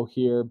 low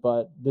here,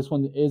 but this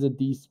one is a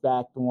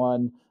de-SPAC'd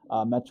one,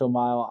 Metro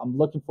Mile. I'm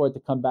looking for it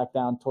to come back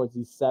down towards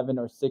these $7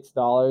 or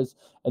 $6,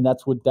 and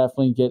that's would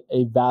definitely get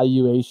a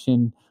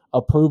valuation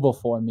approval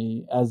for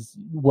me. As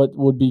what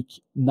would be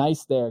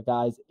nice there,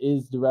 guys,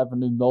 is the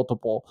revenue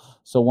multiple.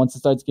 So once it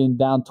starts getting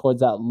down towards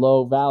that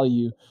low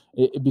value,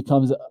 it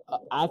becomes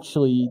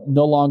actually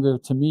no longer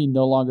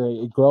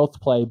a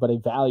growth play, but a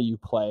value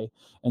play.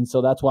 And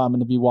so that's why I'm going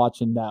to be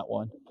watching that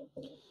one.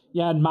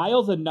 Yeah, and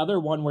Mile's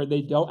another one where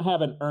they don't have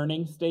an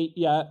earnings date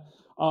yet.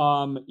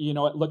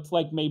 It looks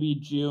like maybe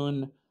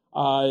June.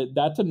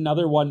 That's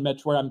another one,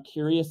 Mitch, where I'm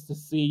curious to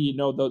see,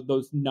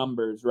 those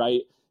numbers,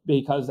 right?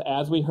 Because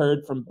as we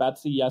heard from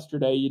Betsy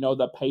yesterday,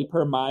 the pay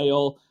per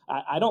mile,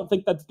 I don't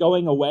think that's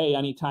going away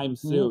anytime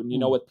soon.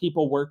 Mm-hmm. With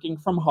people working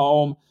from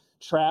home,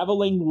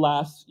 traveling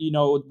less,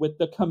 with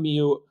the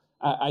commute,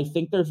 I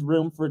think there's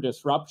room for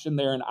disruption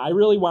there. And I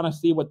really want to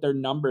see what their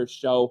numbers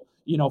show,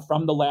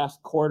 from the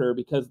last quarter,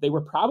 because they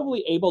were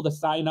probably able to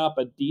sign up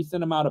a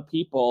decent amount of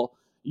people,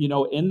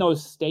 in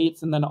those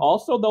states. And then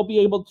also they'll be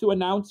able to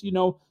announce,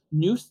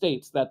 new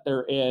states that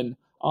they're in,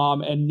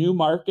 and new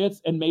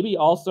markets, and maybe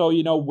also,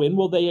 when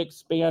will they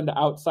expand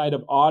outside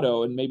of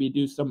auto and maybe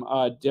do some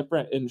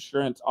different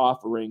insurance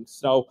offerings?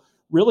 So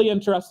really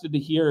interested to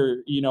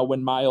hear,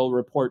 when Mile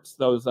reports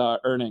those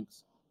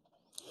earnings.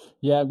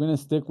 Yeah, I'm going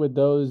to stick with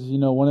those.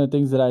 One of the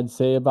things that I'd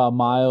say about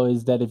Mile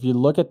is that if you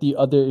look at the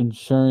other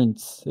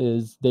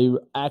insurances, they're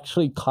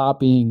actually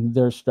copying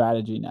their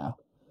strategy now.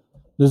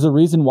 There's a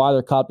reason why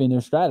they're copying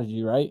their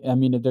strategy, right? I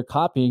mean, if they're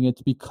copying,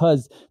 it's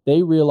because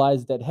they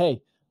realize that,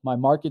 hey, my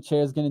market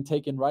share is going to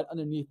take in right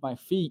underneath my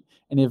feet.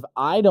 And if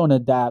I don't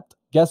adapt,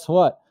 guess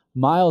what?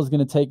 Mile is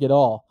going to take it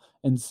all.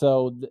 And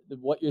so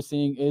what you're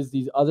seeing is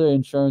these other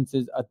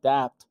insurances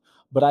adapt.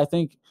 But I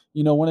think,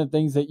 one of the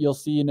things that you'll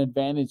see an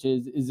advantage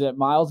is that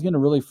Mile's going to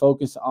really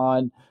focus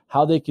on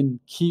how they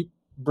can keep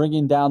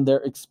bringing down their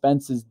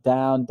expenses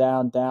down,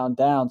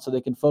 so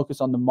they can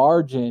focus on the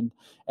margin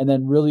and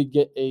then really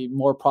get a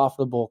more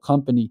profitable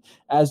company.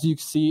 As you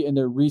see in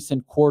their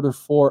recent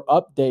Q4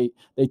 update,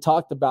 they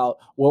talked about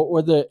what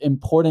were the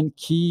important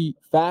key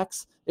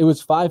facts. It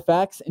was 5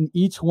 facts, and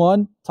each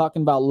one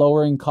talking about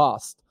lowering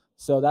cost.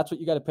 So that's what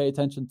you got to pay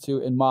attention to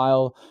in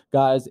Mile,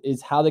 guys,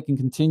 is how they can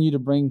continue to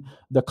bring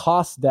the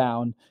cost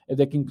down. If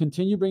they can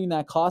continue bringing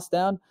that cost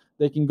down,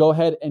 they can go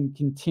ahead and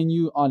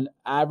continue on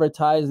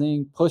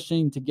advertising,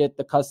 pushing to get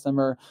the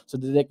customer so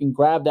that they can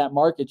grab that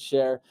market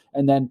share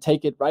and then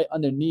take it right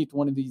underneath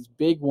one of these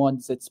big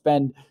ones that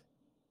spend,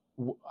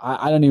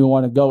 I don't even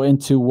want to go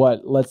into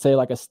what, let's say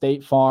like a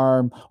State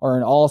Farm or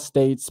an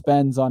Allstate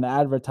spends on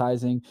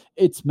advertising.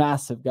 It's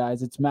massive,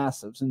 guys. It's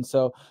massive. And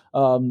so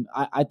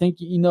I think,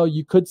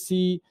 you could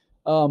see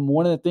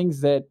one of the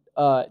things that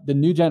the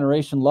new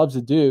generation loves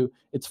to do,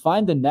 it's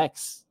find the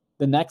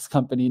next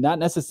company, not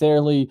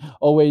necessarily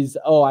always,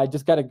 I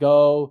just got to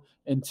go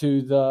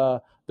into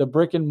the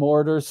brick and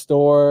mortar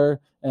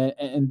store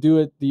and do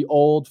it the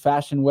old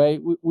fashioned way.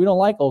 We don't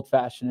like old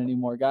fashioned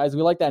anymore, guys.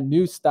 We like that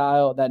new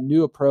style, that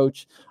new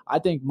approach. I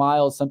think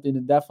Mile is something to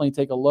definitely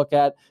take a look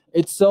at.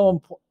 It's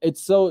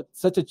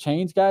such a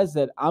change, guys,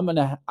 that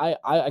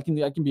I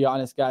can be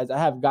honest, guys. I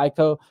have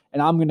Geico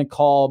and I'm going to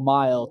call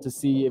Mile to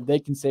see if they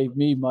can save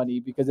me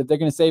money, because if they're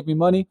going to save me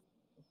money,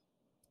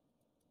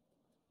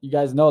 you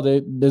guys know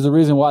there's a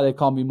reason why they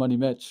call me Money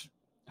Mitch.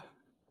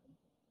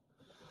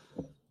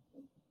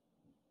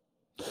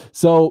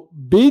 So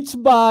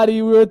Beachbody,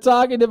 we were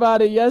talking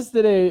about it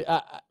yesterday.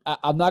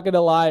 I'm not going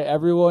to lie.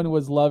 Everyone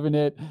was loving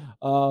it.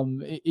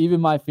 Even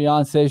my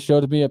fiance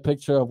showed me a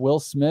picture of Will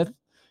Smith.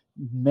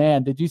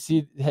 Man, have you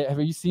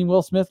seen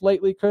Will Smith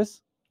lately,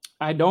 Chris?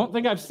 I don't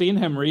think I've seen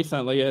him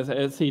recently.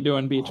 Is he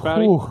doing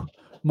Beachbody?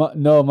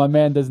 No, my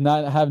man does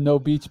not have no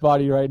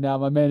Beachbody right now.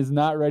 My man is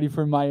not ready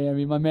for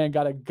Miami. My man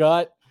got a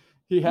gut.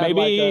 He had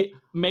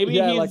maybe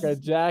he's like a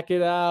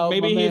jacket out.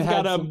 Maybe he's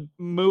got a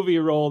movie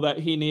role that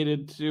he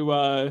needed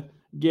to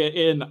get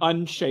in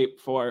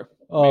unshaped for.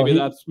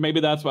 Maybe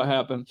that's what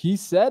happened. He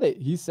said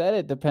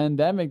it. The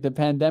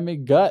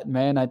pandemic gut,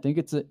 man. I think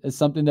it's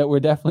something that we're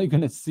definitely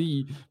going to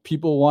see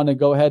people want to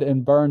go ahead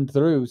and burn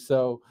through.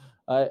 So,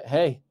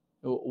 hey,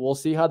 we'll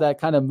see how that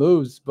kind of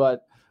moves.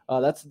 But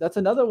that's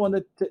another one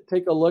to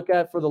take a look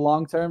at for the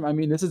long term. I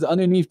mean, this is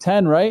underneath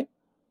 10, right?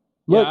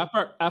 Yeah,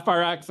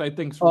 FRX, I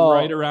think, is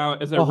right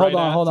around. Is it right at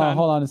 10? Hold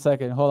on a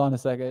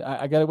second.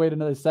 I got to wait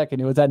another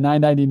second. It was at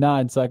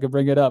 $9.99, so I could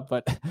bring it up.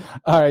 But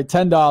all right,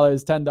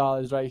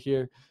 $10 right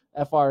here.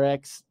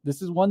 FRX.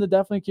 This is one to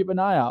definitely keep an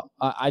eye out.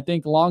 I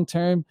think long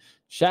term,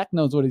 Shaq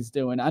knows what he's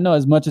doing. I know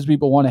as much as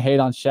people want to hate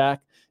on Shaq,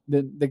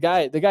 the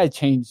guy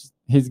changed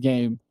his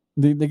game.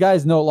 The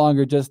guy's no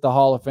longer just a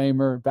Hall of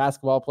Famer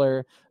basketball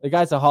player. The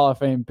guy's a Hall of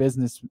Fame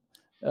business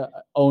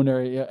owner,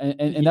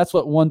 and that's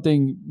what one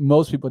thing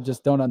most people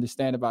just don't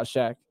understand about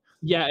Shaq.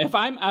 Yeah, if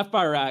I'm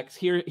FRX,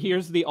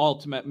 here's the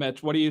ultimate,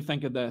 Mitch. What do you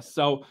think of this?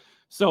 So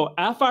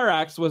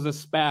FRX was a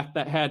SPAC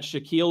that had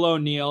Shaquille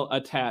O'Neal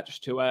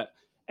attached to it,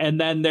 and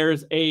then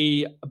there's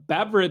a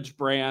beverage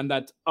brand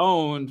that's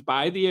owned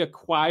by the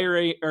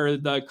acquiring or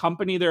the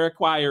company they're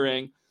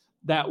acquiring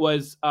that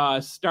was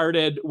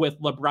started with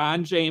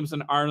LeBron James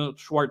and Arnold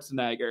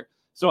Schwarzenegger.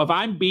 So if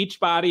I'm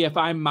Beachbody, if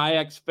I'm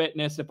MyX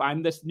Fitness, if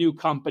I'm this new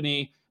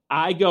company,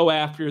 I go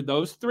after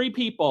those 3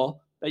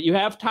 people that you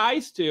have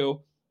ties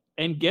to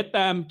and get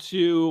them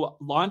to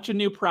launch a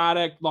new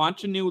product,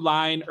 launch a new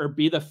line, or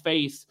be the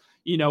face,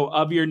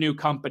 of your new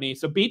company.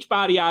 So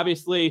Beachbody,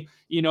 obviously,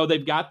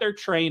 they've got their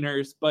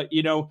trainers, but,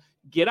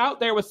 get out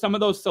there with some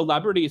of those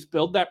celebrities,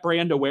 build that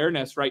brand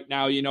awareness right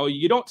now.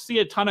 You don't see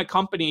a ton of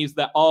companies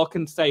that all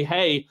can say,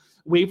 hey,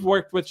 we've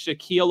worked with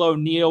Shaquille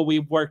O'Neal.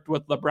 We've worked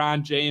with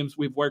LeBron James.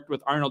 We've worked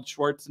with Arnold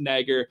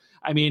Schwarzenegger.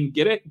 I mean,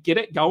 get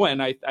it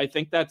going. I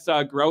think that's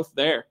growth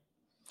there.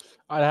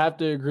 I'd have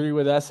to agree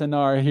with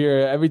SNR here.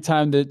 Every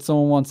time that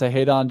someone wants to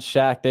hate on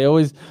Shaq, they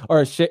always,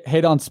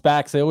 hate on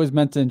SPACs, they always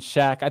mention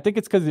Shaq. I think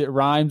it's because it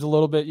rhymes a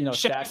little bit,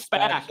 Shaq,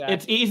 SPAC.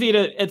 It's easy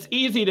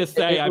to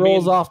say. It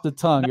rolls off the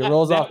tongue. It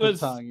rolls off the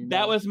tongue.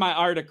 That was my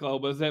article.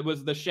 It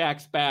was the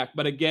Shaq SPAC,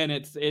 but again,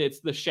 it's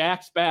the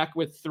Shaq SPAC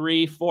with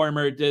 3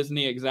 former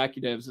Disney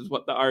executives, is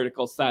what the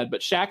article said.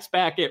 But Shaq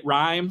SPAC, it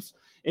rhymes.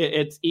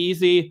 It's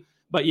easy.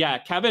 But yeah,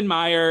 Kevin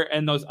Mayer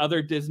and those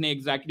other Disney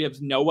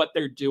executives know what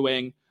they're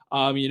doing,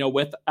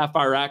 with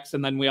FRX.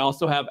 And then we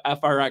also have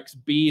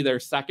FRXB, their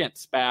second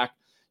SPAC,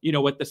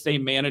 with the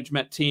same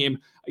management team.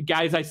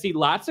 Guys, I see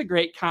lots of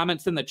great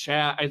comments in the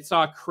chat. I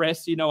saw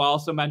Chris,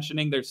 also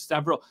mentioning there's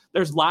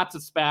lots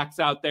of SPACs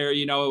out there,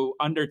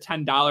 under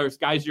 $10.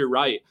 Guys, you're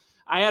right.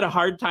 I had a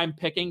hard time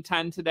picking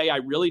 10 today. I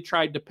really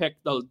tried to pick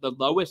the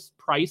lowest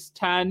price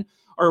 10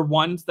 or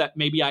ones that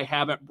maybe I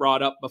haven't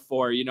brought up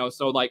before,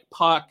 so like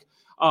Puck,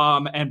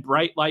 and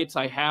Bright Lights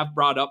I have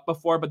brought up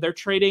before, but they're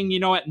trading,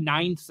 at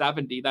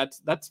 970.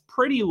 That's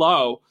pretty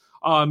low.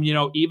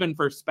 Even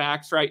for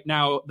SPACs right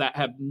now that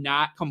have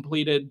not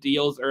completed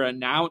deals or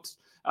announced.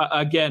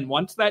 Again,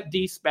 once that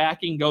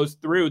de-SPACing goes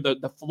through,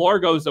 the floor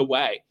goes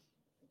away.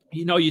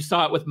 You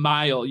saw it with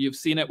Mile. You've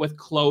seen it with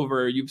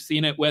Clover. You've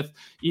seen it with,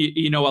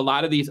 a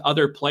lot of these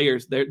other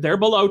players. They're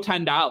below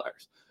 $10.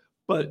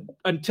 But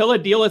until a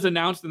deal is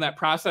announced and that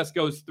process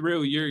goes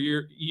through,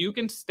 you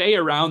can stay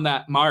around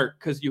that mark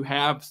because you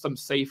have some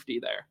safety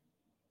there.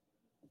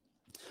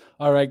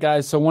 All right,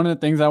 guys. So one of the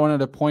things I wanted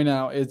to point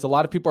out is a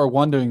lot of people are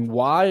wondering,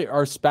 why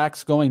are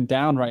SPACs going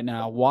down right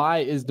now? Why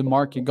is the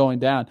market going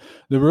down?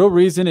 The real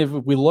reason, if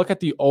we look at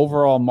the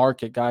overall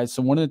market, guys,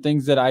 so one of the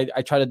things that I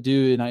try to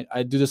do, and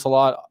I do this a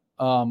lot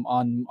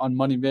on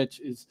Money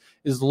Mitch,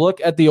 is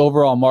look at the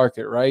overall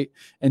market, right?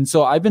 And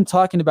so I've been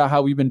talking about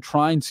how we've been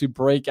trying to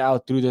break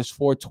out through this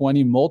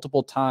 420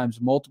 multiple times.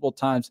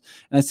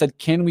 And I said,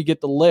 can we get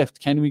the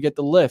lift?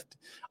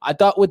 I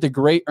thought with the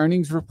great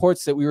earnings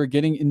reports that we were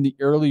getting in the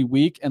early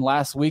week and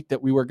last week that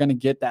we were going to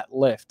get that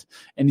lift.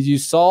 And as you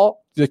saw,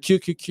 the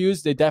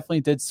QQQs, they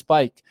definitely did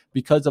spike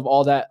because of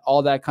all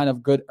that kind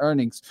of good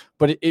earnings.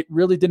 But it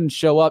really didn't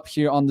show up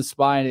here on the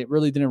SPY, and it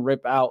really didn't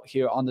rip out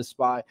here on the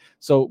SPY.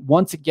 So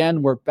once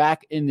again, we're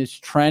back in this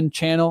trend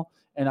channel,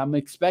 and I'm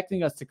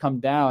expecting us to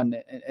come down.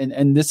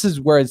 And this is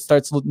where it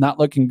starts not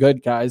looking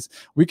good, guys.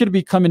 We could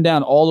be coming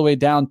down all the way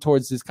down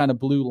towards this kind of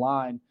blue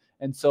line.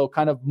 And so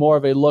kind of more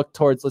of a look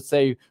towards, let's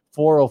say,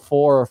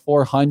 404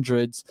 or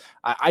 400s.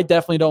 I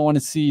definitely don't want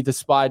to see the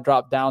SPY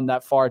drop down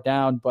that far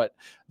down, but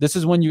this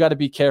is when you got to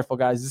be careful,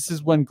 guys. This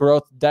is when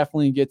growth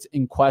definitely gets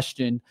in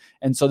question.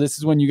 And so this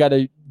is when you got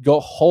to go,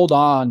 hold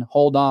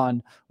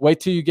on, wait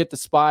till you get the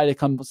SPY to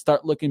come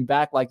start looking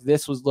back like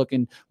this was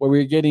looking, where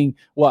we're getting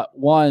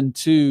 1,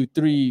 2,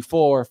 3,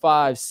 4,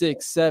 5,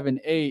 6, 7,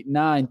 8,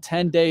 9,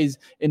 10 days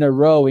in a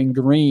row in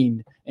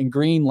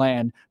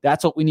Greenland.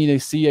 That's what we need to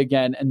see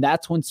again. And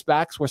that's when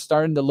SPACs were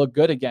starting to look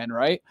good again,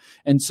 right?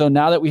 And so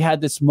now that we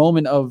had this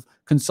moment of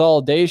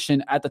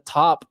consolidation at the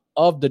top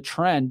of the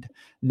trend,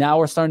 now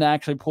we're starting to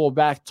actually pull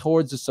back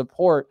towards the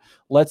support.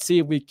 Let's see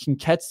if we can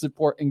catch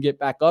support and get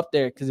back up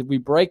there, because if we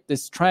break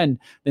this trend,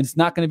 then it's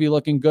not going to be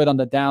looking good on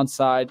the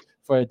downside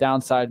for a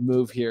downside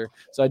move here.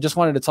 So I just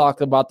wanted to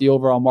talk about the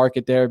overall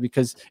market there,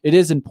 because it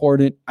is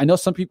important. I know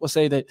some people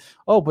say that,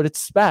 oh, but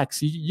it's SPACs.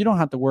 You don't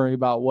have to worry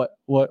about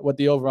what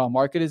the overall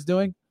market is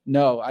doing.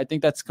 No, I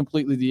think that's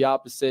completely the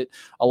opposite.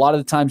 A lot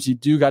of the times you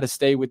do got to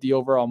stay with the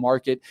overall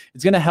market.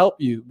 It's going to help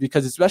you,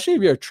 because especially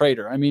if you're a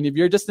trader. I mean, if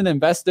you're just an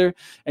investor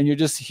and you're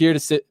just here to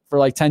sit for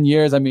like 10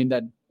 years, I mean,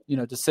 then,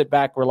 just sit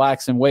back,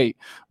 relax, and wait.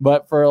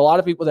 But for a lot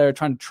of people that are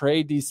trying to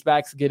trade these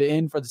SPACs, get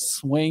in for the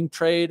swing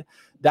trade,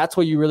 that's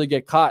where you really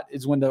get caught,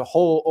 is when the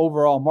whole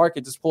overall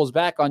market just pulls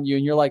back on you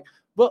and you're like,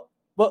 but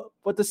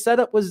the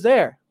setup was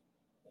there,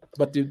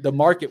 but the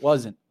market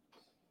wasn't.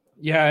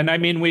 Yeah, and I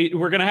mean, we're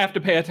going to have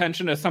to pay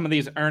attention to some of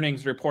these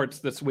earnings reports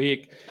this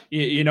week.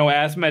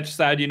 As Mitch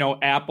said,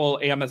 Apple,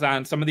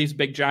 Amazon, some of these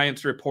big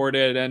giants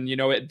reported, and,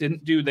 it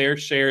didn't do their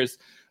shares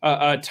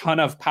a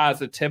ton of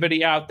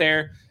positivity out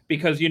there,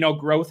 because,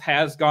 growth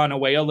has gone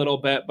away a little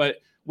bit. But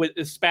with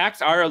the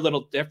SPACs are a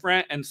little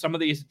different, and some of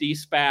these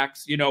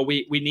de-SPACs,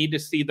 we need to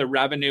see the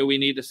revenue, we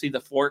need to see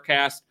the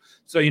forecast.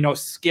 So,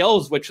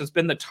 Skills, which has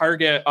been the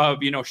target of,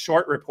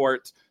 short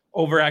reports,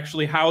 over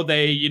actually how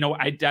they,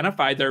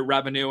 identify their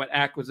revenue and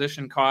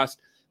acquisition cost.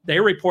 They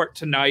report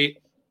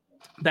tonight.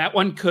 That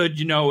one could,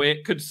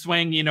 it could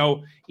swing,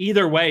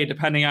 either way,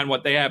 depending on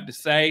what they have to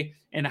say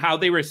and how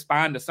they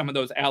respond to some of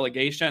those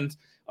allegations.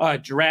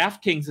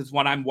 DraftKings is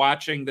one I'm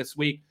watching this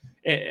week.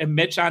 And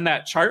Mitch, on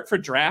that chart for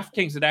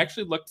DraftKings, it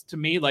actually looks to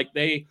me like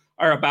they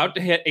are about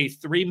to hit a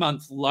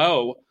 3-month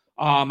low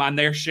on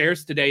their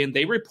shares today, and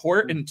they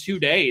report in 2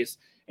 days.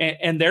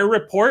 And their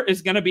report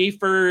is going to be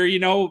for,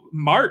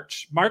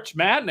 March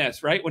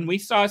Madness, right? When we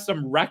saw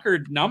some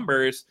record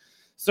numbers.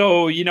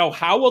 So,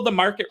 how will the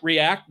market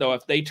react, though,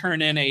 if they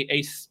turn in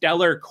a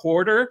stellar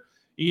quarter?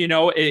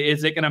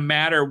 Is it going to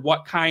matter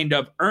what kind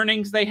of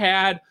earnings they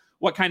had,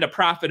 what kind of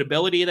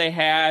profitability they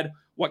had,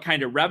 what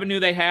kind of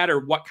revenue they had, or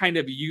what kind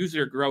of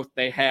user growth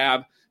they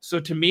have? So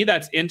to me,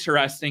 that's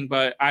interesting,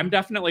 but I'm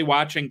definitely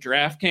watching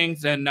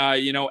DraftKings and,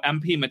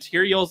 MP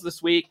Materials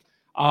this week.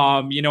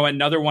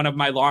 Another one of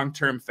my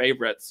long-term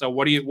favorites. So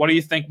what do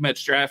you think,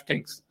 Mitch?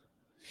 DraftKings?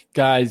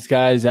 Guys,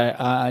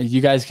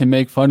 you guys can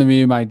make fun of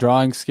me. My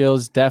drawing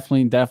skills,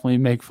 definitely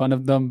make fun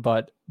of them,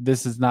 but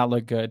this does not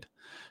look good.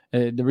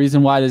 The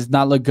reason why it does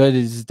not look good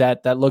is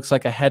that looks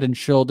like a Head and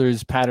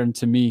Shoulders pattern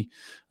to me.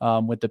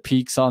 with the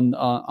peaks on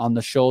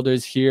the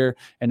shoulders here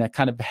and that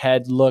kind of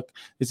head look.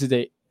 This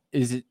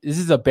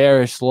is a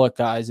bearish look,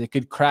 guys. It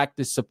could crack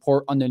this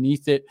support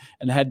underneath it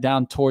and head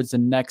down towards the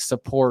next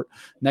support.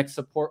 Next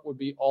support would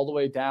be all the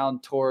way down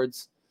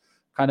towards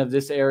kind of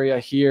this area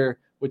here,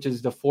 which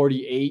is the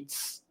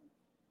 48s,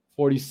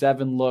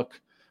 47 look.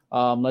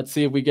 Let's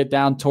see if we get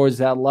down towards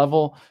that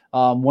level.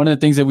 One of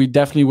the things that we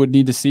definitely would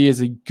need to see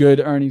is a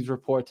good earnings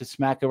report to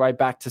smack it right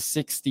back to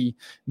 60.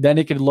 Then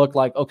it could look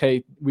like,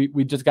 okay,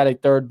 we just got a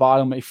third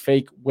bottom, a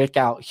fake wick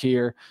out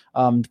here,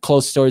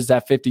 close towards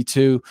that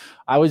 52.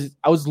 I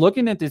was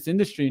looking at this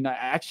industry and I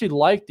actually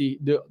like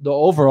the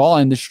overall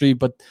industry,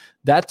 but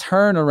that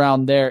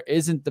turnaround there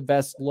isn't the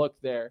best look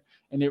there.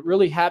 And it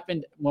really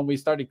happened when we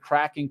started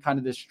cracking kind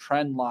of this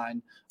trend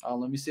line.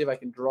 Let me see if I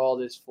can draw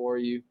this for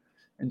you.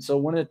 And so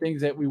one of the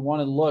things that we want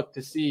to look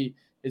to see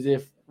is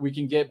if we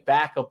can get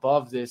back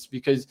above this,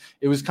 because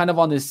it was kind of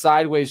on this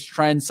sideways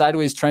trend.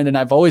 And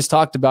I've always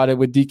talked about it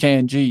with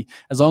DKNG.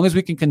 As long as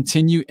we can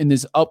continue in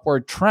this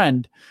upward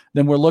trend,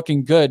 then we're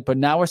looking good. But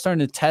now we're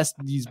starting to test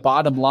these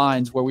bottom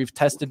lines where we've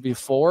tested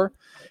before.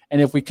 And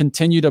if we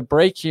continue to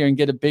break here and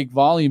get a big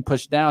volume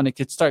push down, it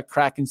could start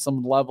cracking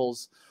some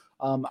levels.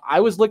 I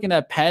was looking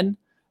at Penn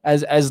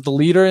as the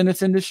leader in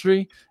this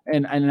industry,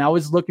 and I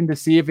was looking to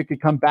see if it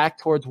could come back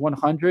towards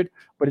 100,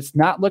 but it's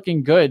not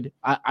looking good.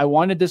 I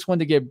wanted this one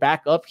to get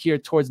back up here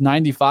towards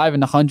 95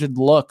 and 100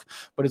 look,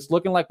 but it's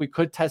looking like we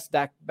could test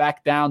that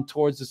back down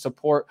towards the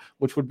support,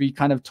 which would be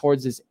kind of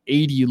towards this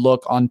 80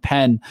 look on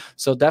Penn.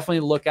 So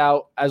definitely look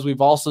out, as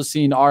we've also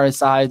seen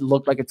RSI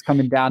look like it's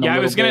coming down. Yeah, I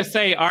was going to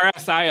say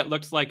RSI, it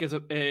looks like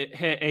it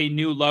hit a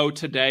new low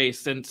today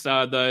since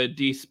the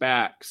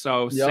de-SPAC.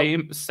 So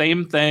yep.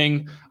 Same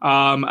thing.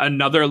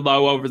 Another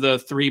low over the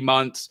 3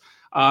 months.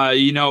 I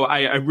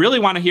really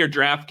want to hear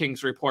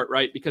DraftKings report,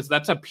 right? Because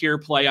that's a pure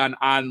play on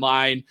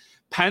online.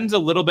 Penn's a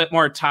little bit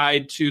more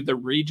tied to the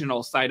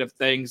regional side of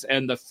things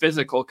and the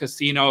physical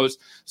casinos.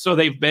 So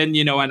they've been,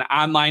 an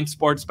online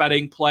sports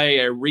betting play,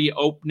 a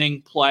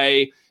reopening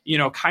play,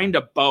 kind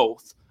of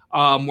both.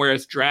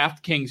 Whereas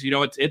DraftKings,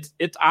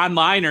 it's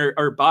online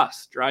or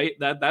bust, right?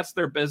 That's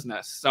their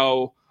business.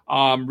 So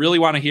really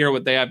want to hear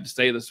what they have to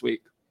say this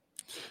week.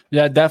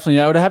 Yeah, definitely.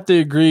 I would have to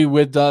agree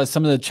with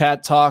some of the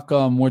chat talk.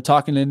 We're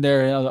talking in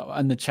there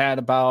in the chat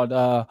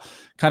about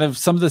kind of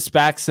some of the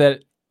SPACs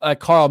that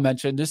Carl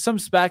mentioned. There's some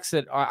SPACs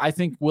that I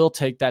think will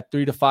take that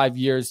 3 to 5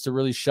 years to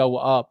really show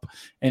up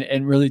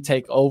and really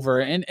take over.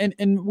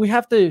 And we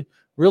have to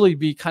really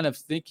be kind of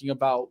thinking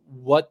about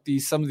what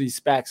some of these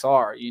SPACs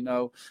are.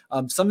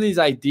 Some of these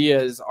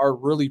ideas are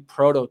really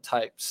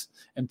prototypes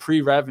and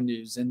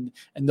pre-revenues, and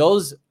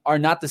those are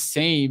not the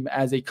same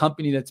as a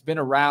company that's been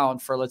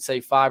around for, let's say,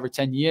 5 or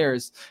 10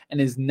 years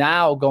and is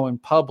now going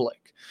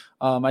public.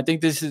 I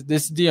think this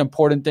is the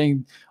important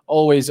thing.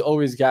 Always,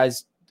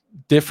 guys,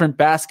 different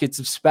baskets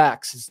of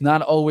SPACs. It's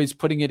not always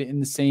putting it in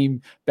the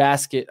same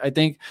basket. I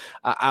think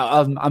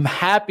I'm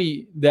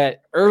happy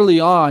that early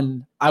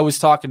on I was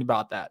talking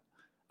about that.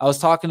 I was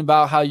talking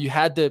about how you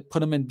had to put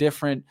them in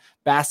different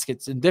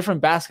baskets, and different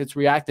baskets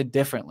reacted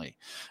differently.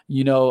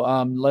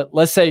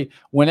 Let's say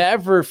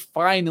whenever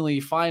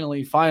finally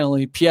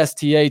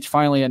PSTH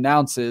finally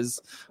announces,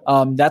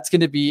 that's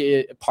going to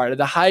be a part of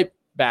the hype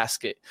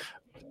basket.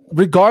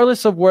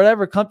 Regardless of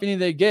whatever company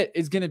they get,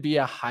 is going to be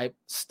a hype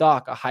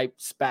stock, a hype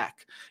SPAC.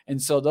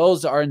 And so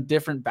those are in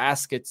different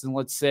baskets. And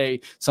let's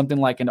say something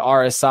like an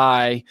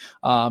RSI,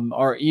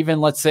 or even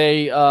let's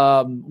say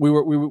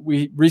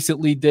we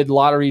recently did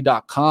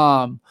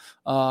lottery.com.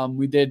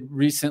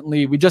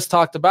 We just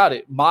talked about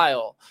it,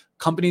 Mile.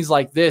 Companies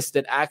like this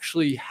that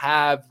actually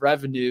have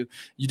revenue,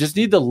 you just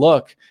need to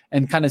look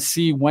and kind of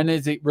see when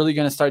is it really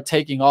going to start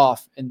taking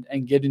off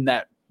and getting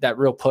that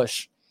real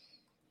push.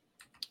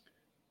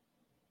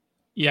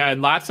 Yeah,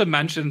 and lots of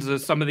mentions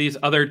of some of these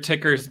other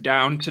tickers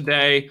down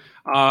today.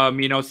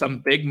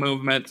 Some big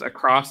movements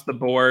across the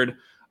board.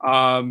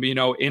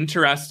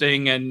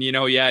 Interesting, and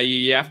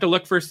you have to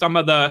look for some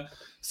of the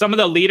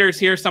leaders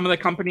here, some of the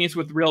companies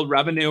with real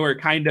revenue, or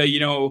kind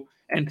of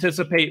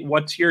anticipate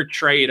what's your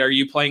trade. Are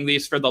you playing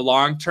these for the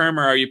long term,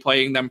 or are you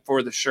playing them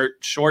for the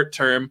short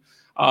term?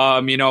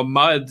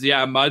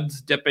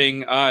 Mud's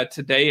dipping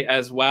today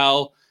as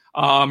well.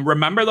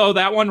 Remember though,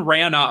 that one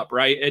ran up,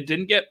 right? It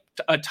didn't get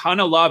a ton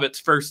of love its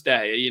first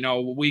day.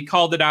 We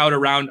called it out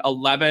around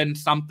 11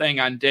 something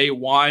on day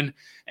one.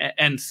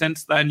 And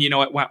since then,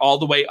 it went all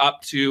the way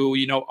up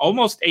to,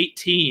 almost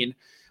 18.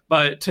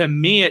 But to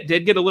me, it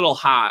did get a little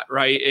hot,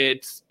 right?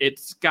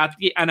 It's got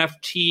the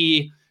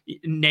NFT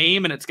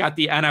name and it's got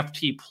the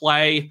NFT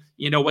play,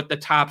 with the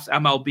Topps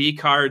MLB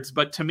cards.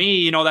 But to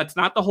me, that's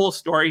not the whole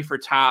story for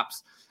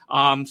Topps.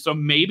 So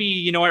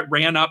maybe, it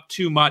ran up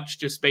too much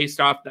just based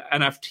off the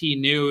NFT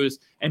news,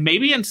 and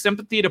maybe in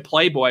sympathy to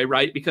Playboy,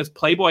 right? Because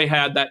Playboy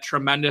had that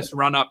tremendous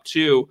run up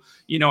too,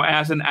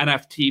 as an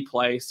NFT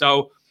play.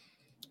 So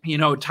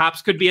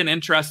Topps could be an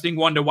interesting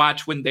one to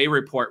watch when they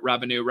report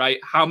revenue, right?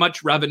 How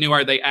much revenue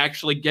are they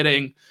actually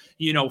getting,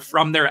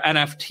 from their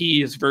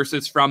NFTs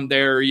versus from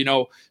their,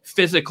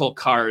 physical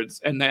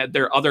cards and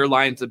their other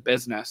lines of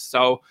business.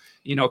 So,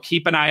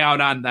 keep an eye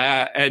out on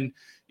that. And,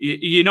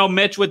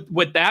 Mitch,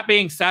 with that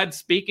being said,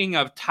 speaking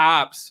of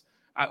Topps,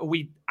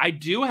 I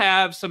do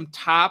have some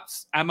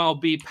Topps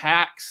MLB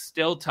packs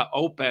still to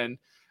open.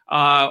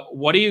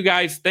 What do you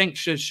guys think?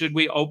 Should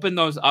we open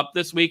those up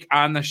this week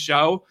on the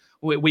show?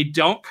 We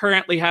don't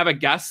currently have a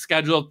guest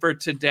scheduled for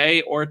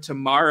today or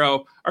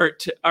tomorrow,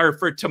 or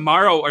for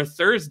tomorrow or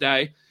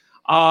Thursday.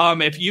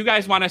 If you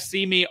guys want to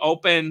see me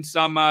open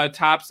some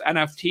Topps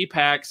NFT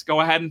packs,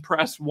 go ahead and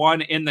press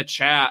 1 in the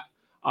chat,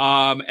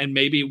 and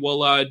maybe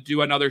we'll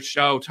do another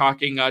show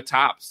talking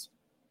Topps.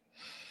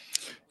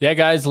 Yeah,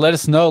 guys, let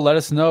us know. Let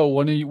us know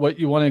what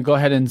you want to go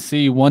ahead and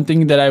see. One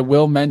thing that I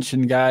will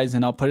mention, guys,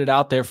 and I'll put it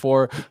out there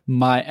for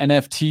my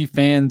NFT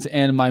fans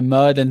and my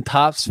Mud and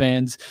Topps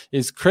fans,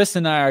 is Chris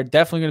and I are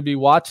definitely going to be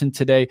watching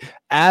today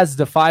as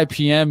the 5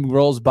 p.m.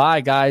 rolls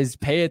by, guys.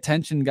 Pay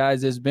attention,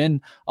 guys. There's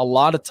been a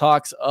lot of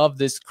talks of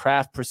this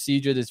craft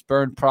procedure, this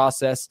burn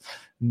process.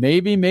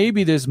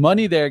 Maybe there's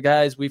money there,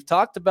 guys. We've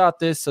talked about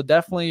this. So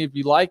definitely, if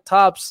you like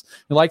Topps,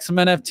 you like some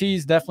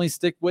NFTs, definitely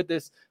stick with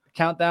this.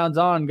 Countdown's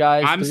on,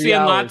 guys. I'm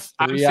seeing lots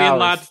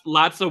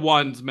of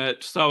ones,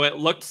 Mitch. So it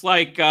looks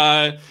like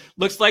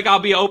I'll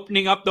be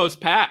opening up those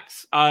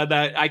packs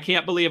that I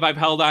can't believe I've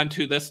held on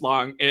to this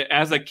long.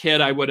 As a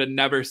kid, I would have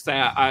never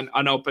sat on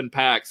unopened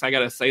packs. I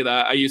gotta say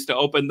that. I used to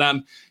open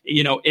them,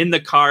 in the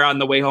car on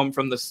the way home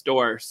from the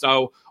store.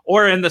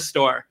 Or in the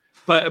store.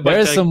 But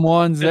there's some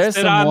ones. There's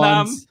some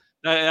ones.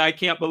 I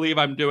can't believe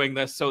I'm doing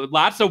this. So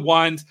lots of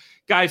ones.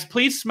 Guys,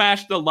 please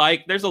smash the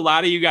like. There's a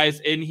lot of you guys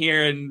in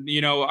here, and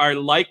our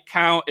like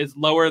count is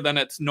lower than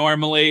it's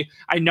normally.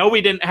 I know we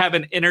didn't have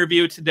an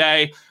interview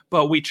today,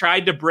 but we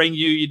tried to bring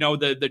you,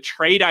 the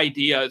trade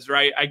ideas,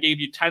 right? I gave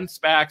you 10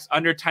 SPACs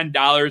under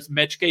 $10.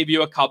 Mitch gave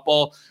you a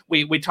couple.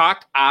 We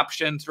talked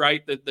options,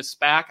 right? The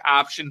SPAC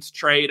options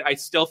trade, I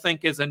still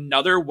think, is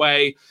another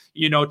way,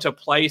 to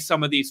play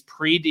some of these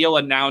pre-deal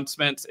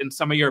announcements in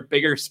some of your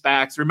bigger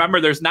SPACs.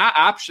 Remember, there's not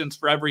options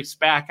for every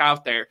SPAC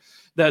out there.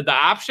 The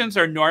options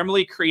are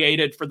normally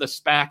created for the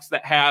SPACs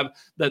that have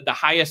the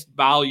highest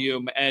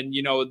volume and,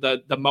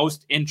 the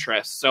most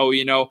interest. So,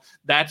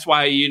 that's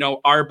why,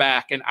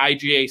 RBAC and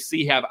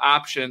IGAC have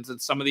options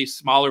and some of these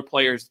smaller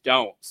players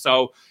don't.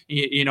 So,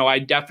 I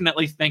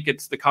definitely think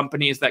it's the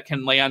companies that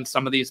can land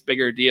some of these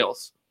bigger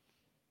deals.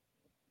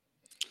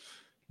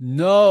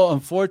 No,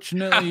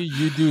 unfortunately,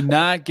 you do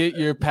not get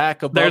your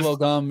pack of bubble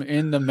gum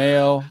in the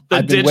mail.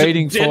 I've been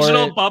waiting for it.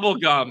 Digital bubble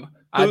gum.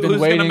 I've been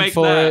waiting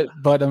for it,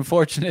 but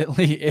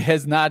unfortunately, it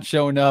has not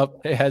shown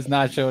up.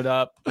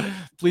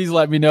 Please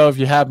let me know if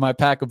you have my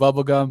pack of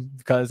bubblegum,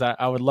 because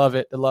I would love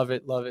it. Love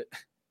it.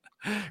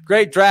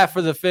 Great draft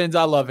for the Finns.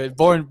 I love it.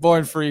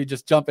 Born free,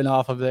 just jumping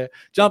off the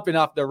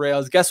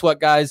rails. Guess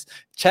what, guys?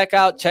 Check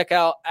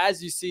out,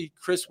 as you see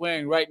Chris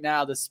wearing right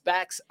now, the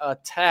SPAX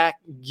Attack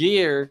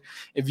gear.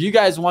 If you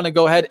guys want to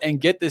go ahead and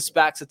get this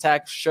SPAX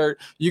Attack shirt,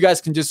 you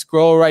guys can just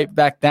scroll right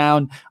back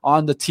down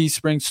on the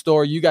Teespring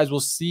store. You guys will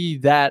see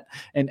that.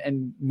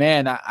 And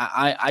man,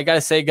 I got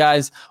to say,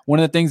 guys, one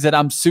of the things that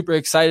I'm super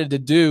excited to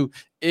do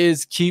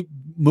is keep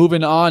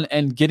moving on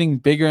and getting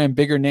bigger and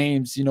bigger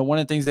names. One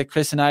of the things that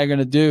Chris and I are going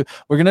to do,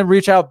 we're going to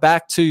reach out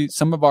back to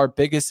some of our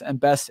biggest and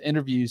best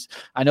interviews.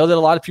 I know that a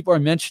lot of people are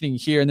mentioning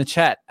here in the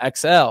chat,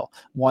 XL,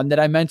 one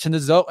that I mentioned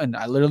is Zoten.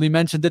 I literally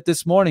mentioned it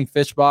this morning.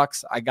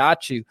 Fishbox, I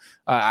got you.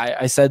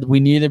 I said we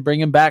need to bring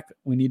him back.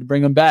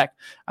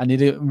 I need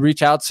to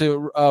reach out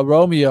to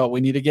Romeo. We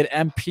need to get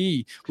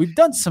MP. We've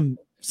done some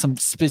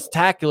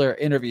spectacular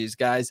interviews,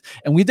 guys,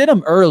 and we did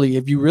them early.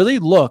 If you really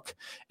look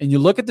and you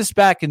look at the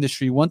SPAC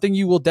industry, one thing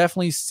you will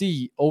definitely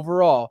see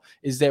overall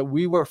is that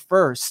we were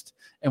first,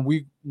 and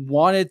we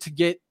wanted to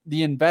get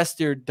the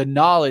investor the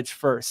knowledge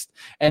first,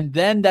 and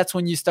then that's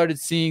when you started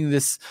seeing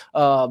this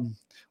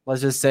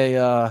let's just say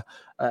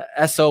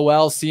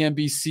SOL,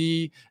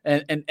 CNBC,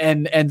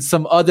 and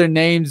some other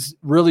names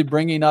really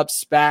bringing up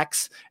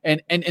SPACs,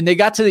 and they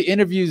got to the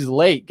interviews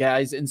late,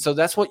 guys. And so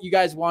that's what you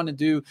guys want to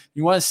do.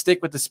 You want to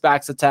stick with the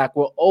SPACs Attack.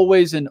 We'll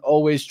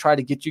always try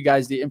to get you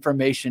guys the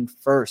information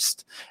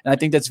first. And I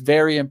think that's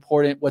very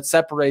important. What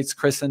separates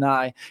Chris and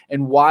I,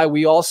 and why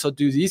we also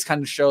do these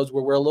kind of shows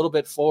where we're a little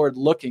bit forward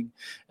looking.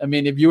 I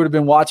mean, if you would have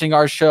been watching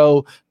our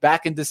show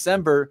back in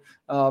December,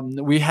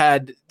 we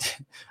had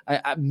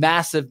a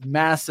massive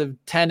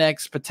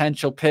 10x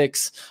potential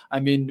picks. I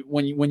mean,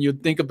 when you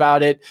think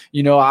about it,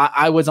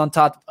 I was on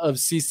top of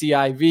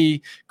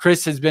CCIV.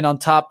 Chris has been on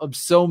top of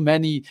so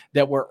many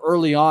that were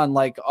early on,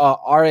 like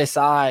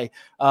RSI,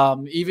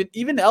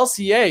 even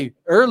LCA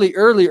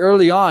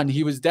early on.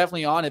 He was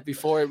definitely on it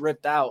before it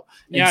ripped out.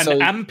 And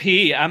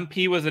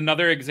MP was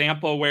another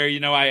example where,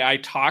 I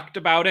talked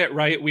about it,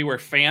 right? We were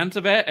fans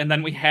of it. And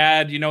then we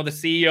had, the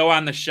CEO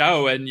on the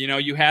show, and,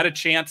 you had a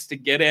chance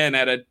to get in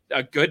at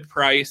a good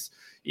price.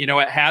 You know,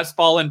 it has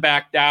fallen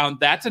back down.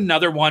 That's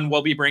another one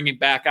we'll be bringing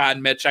back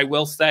on, Mitch. I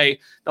will say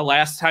the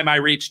last time I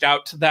reached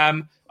out to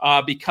them,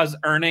 because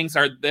earnings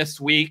are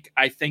this week,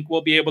 I think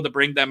we'll be able to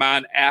bring them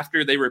on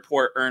after they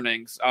report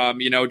earnings.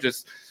 You know,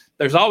 just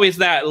there's always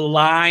that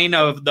line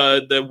of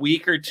the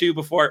week or two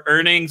before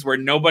earnings where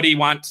nobody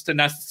wants to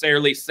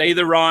necessarily say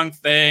the wrong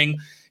thing,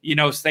 you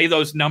know, say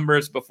those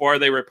numbers before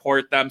they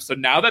report them. So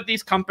now that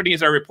these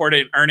companies are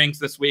reporting earnings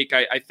this week,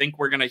 I think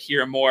we're going to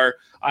hear more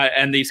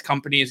and these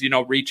companies, you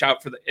know, reach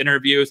out for the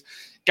interviews.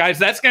 Guys,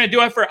 that's going to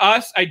do it for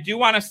us. I do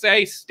want to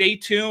say stay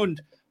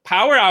tuned.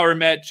 Power Hour,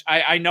 Mitch.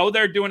 I know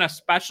they're doing a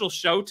special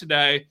show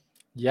today.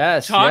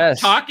 Yes,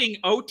 talking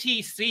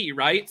OTC,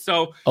 right?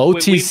 So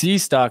OTC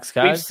stocks,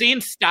 guys. We've seen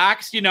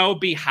stocks, you know,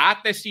 be hot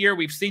this year.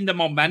 We've seen the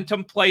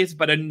momentum plays,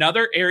 but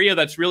another area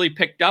that's really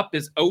picked up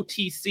is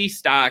OTC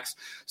stocks.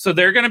 So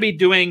they're going to be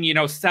doing, you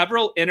know,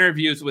 several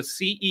interviews with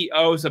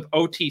CEOs of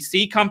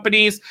OTC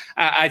companies.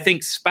 I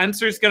think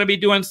Spencer's going to be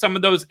doing some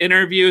of those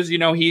interviews. You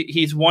know,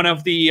 he's one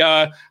of the,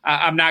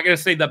 I'm not going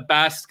to say the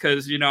best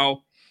because, you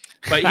know,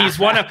 but he's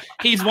one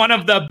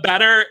of the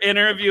better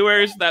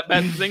interviewers that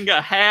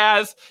Benzinga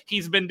has.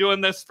 He's been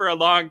doing this for a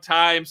long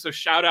time. So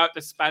shout out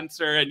to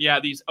Spencer. And yeah,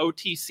 these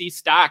OTC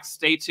stocks,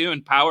 stay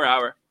tuned. Power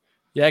Hour.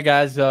 Yeah,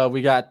 guys,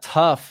 we got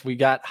Tough, we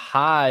got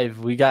Hive,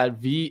 we got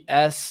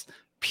VSPGF,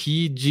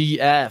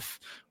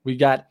 we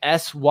got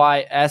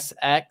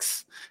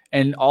SYSX,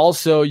 and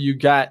also you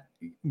got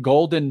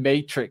Golden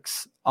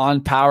Matrix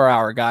on Power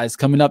Hour, guys.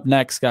 Coming up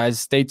next, guys.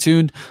 Stay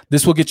tuned.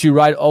 This will get you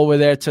right over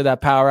there to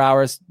that Power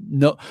Hours.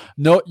 No,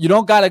 you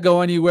don't got to go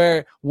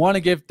anywhere. Want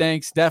to give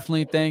thanks.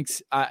 Definitely thanks.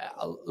 I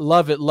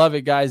love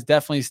it, guys.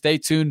 Definitely stay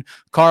tuned.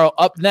 Carl,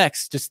 up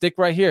next. Just stick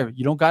right here.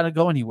 You don't got to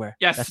go anywhere.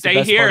 Yeah,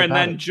 stay here and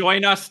then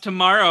join us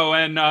tomorrow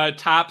and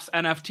Topps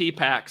NFT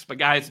packs. But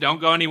guys,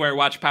 don't go anywhere.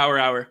 Watch Power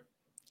Hour.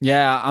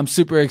 Yeah, I'm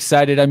super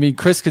excited. I mean,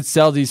 Chris could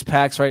sell these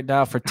packs right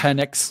now for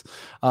 10x.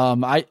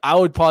 I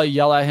would probably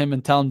yell at him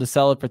and tell him to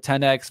sell it for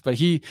 10x, but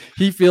he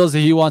feels that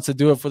he wants to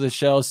do it for the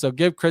show. So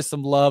give Chris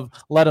some love.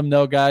 Let him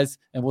know, guys,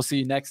 and we'll see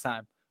you next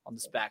time on the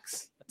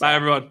SPACs. Bye,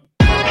 everyone.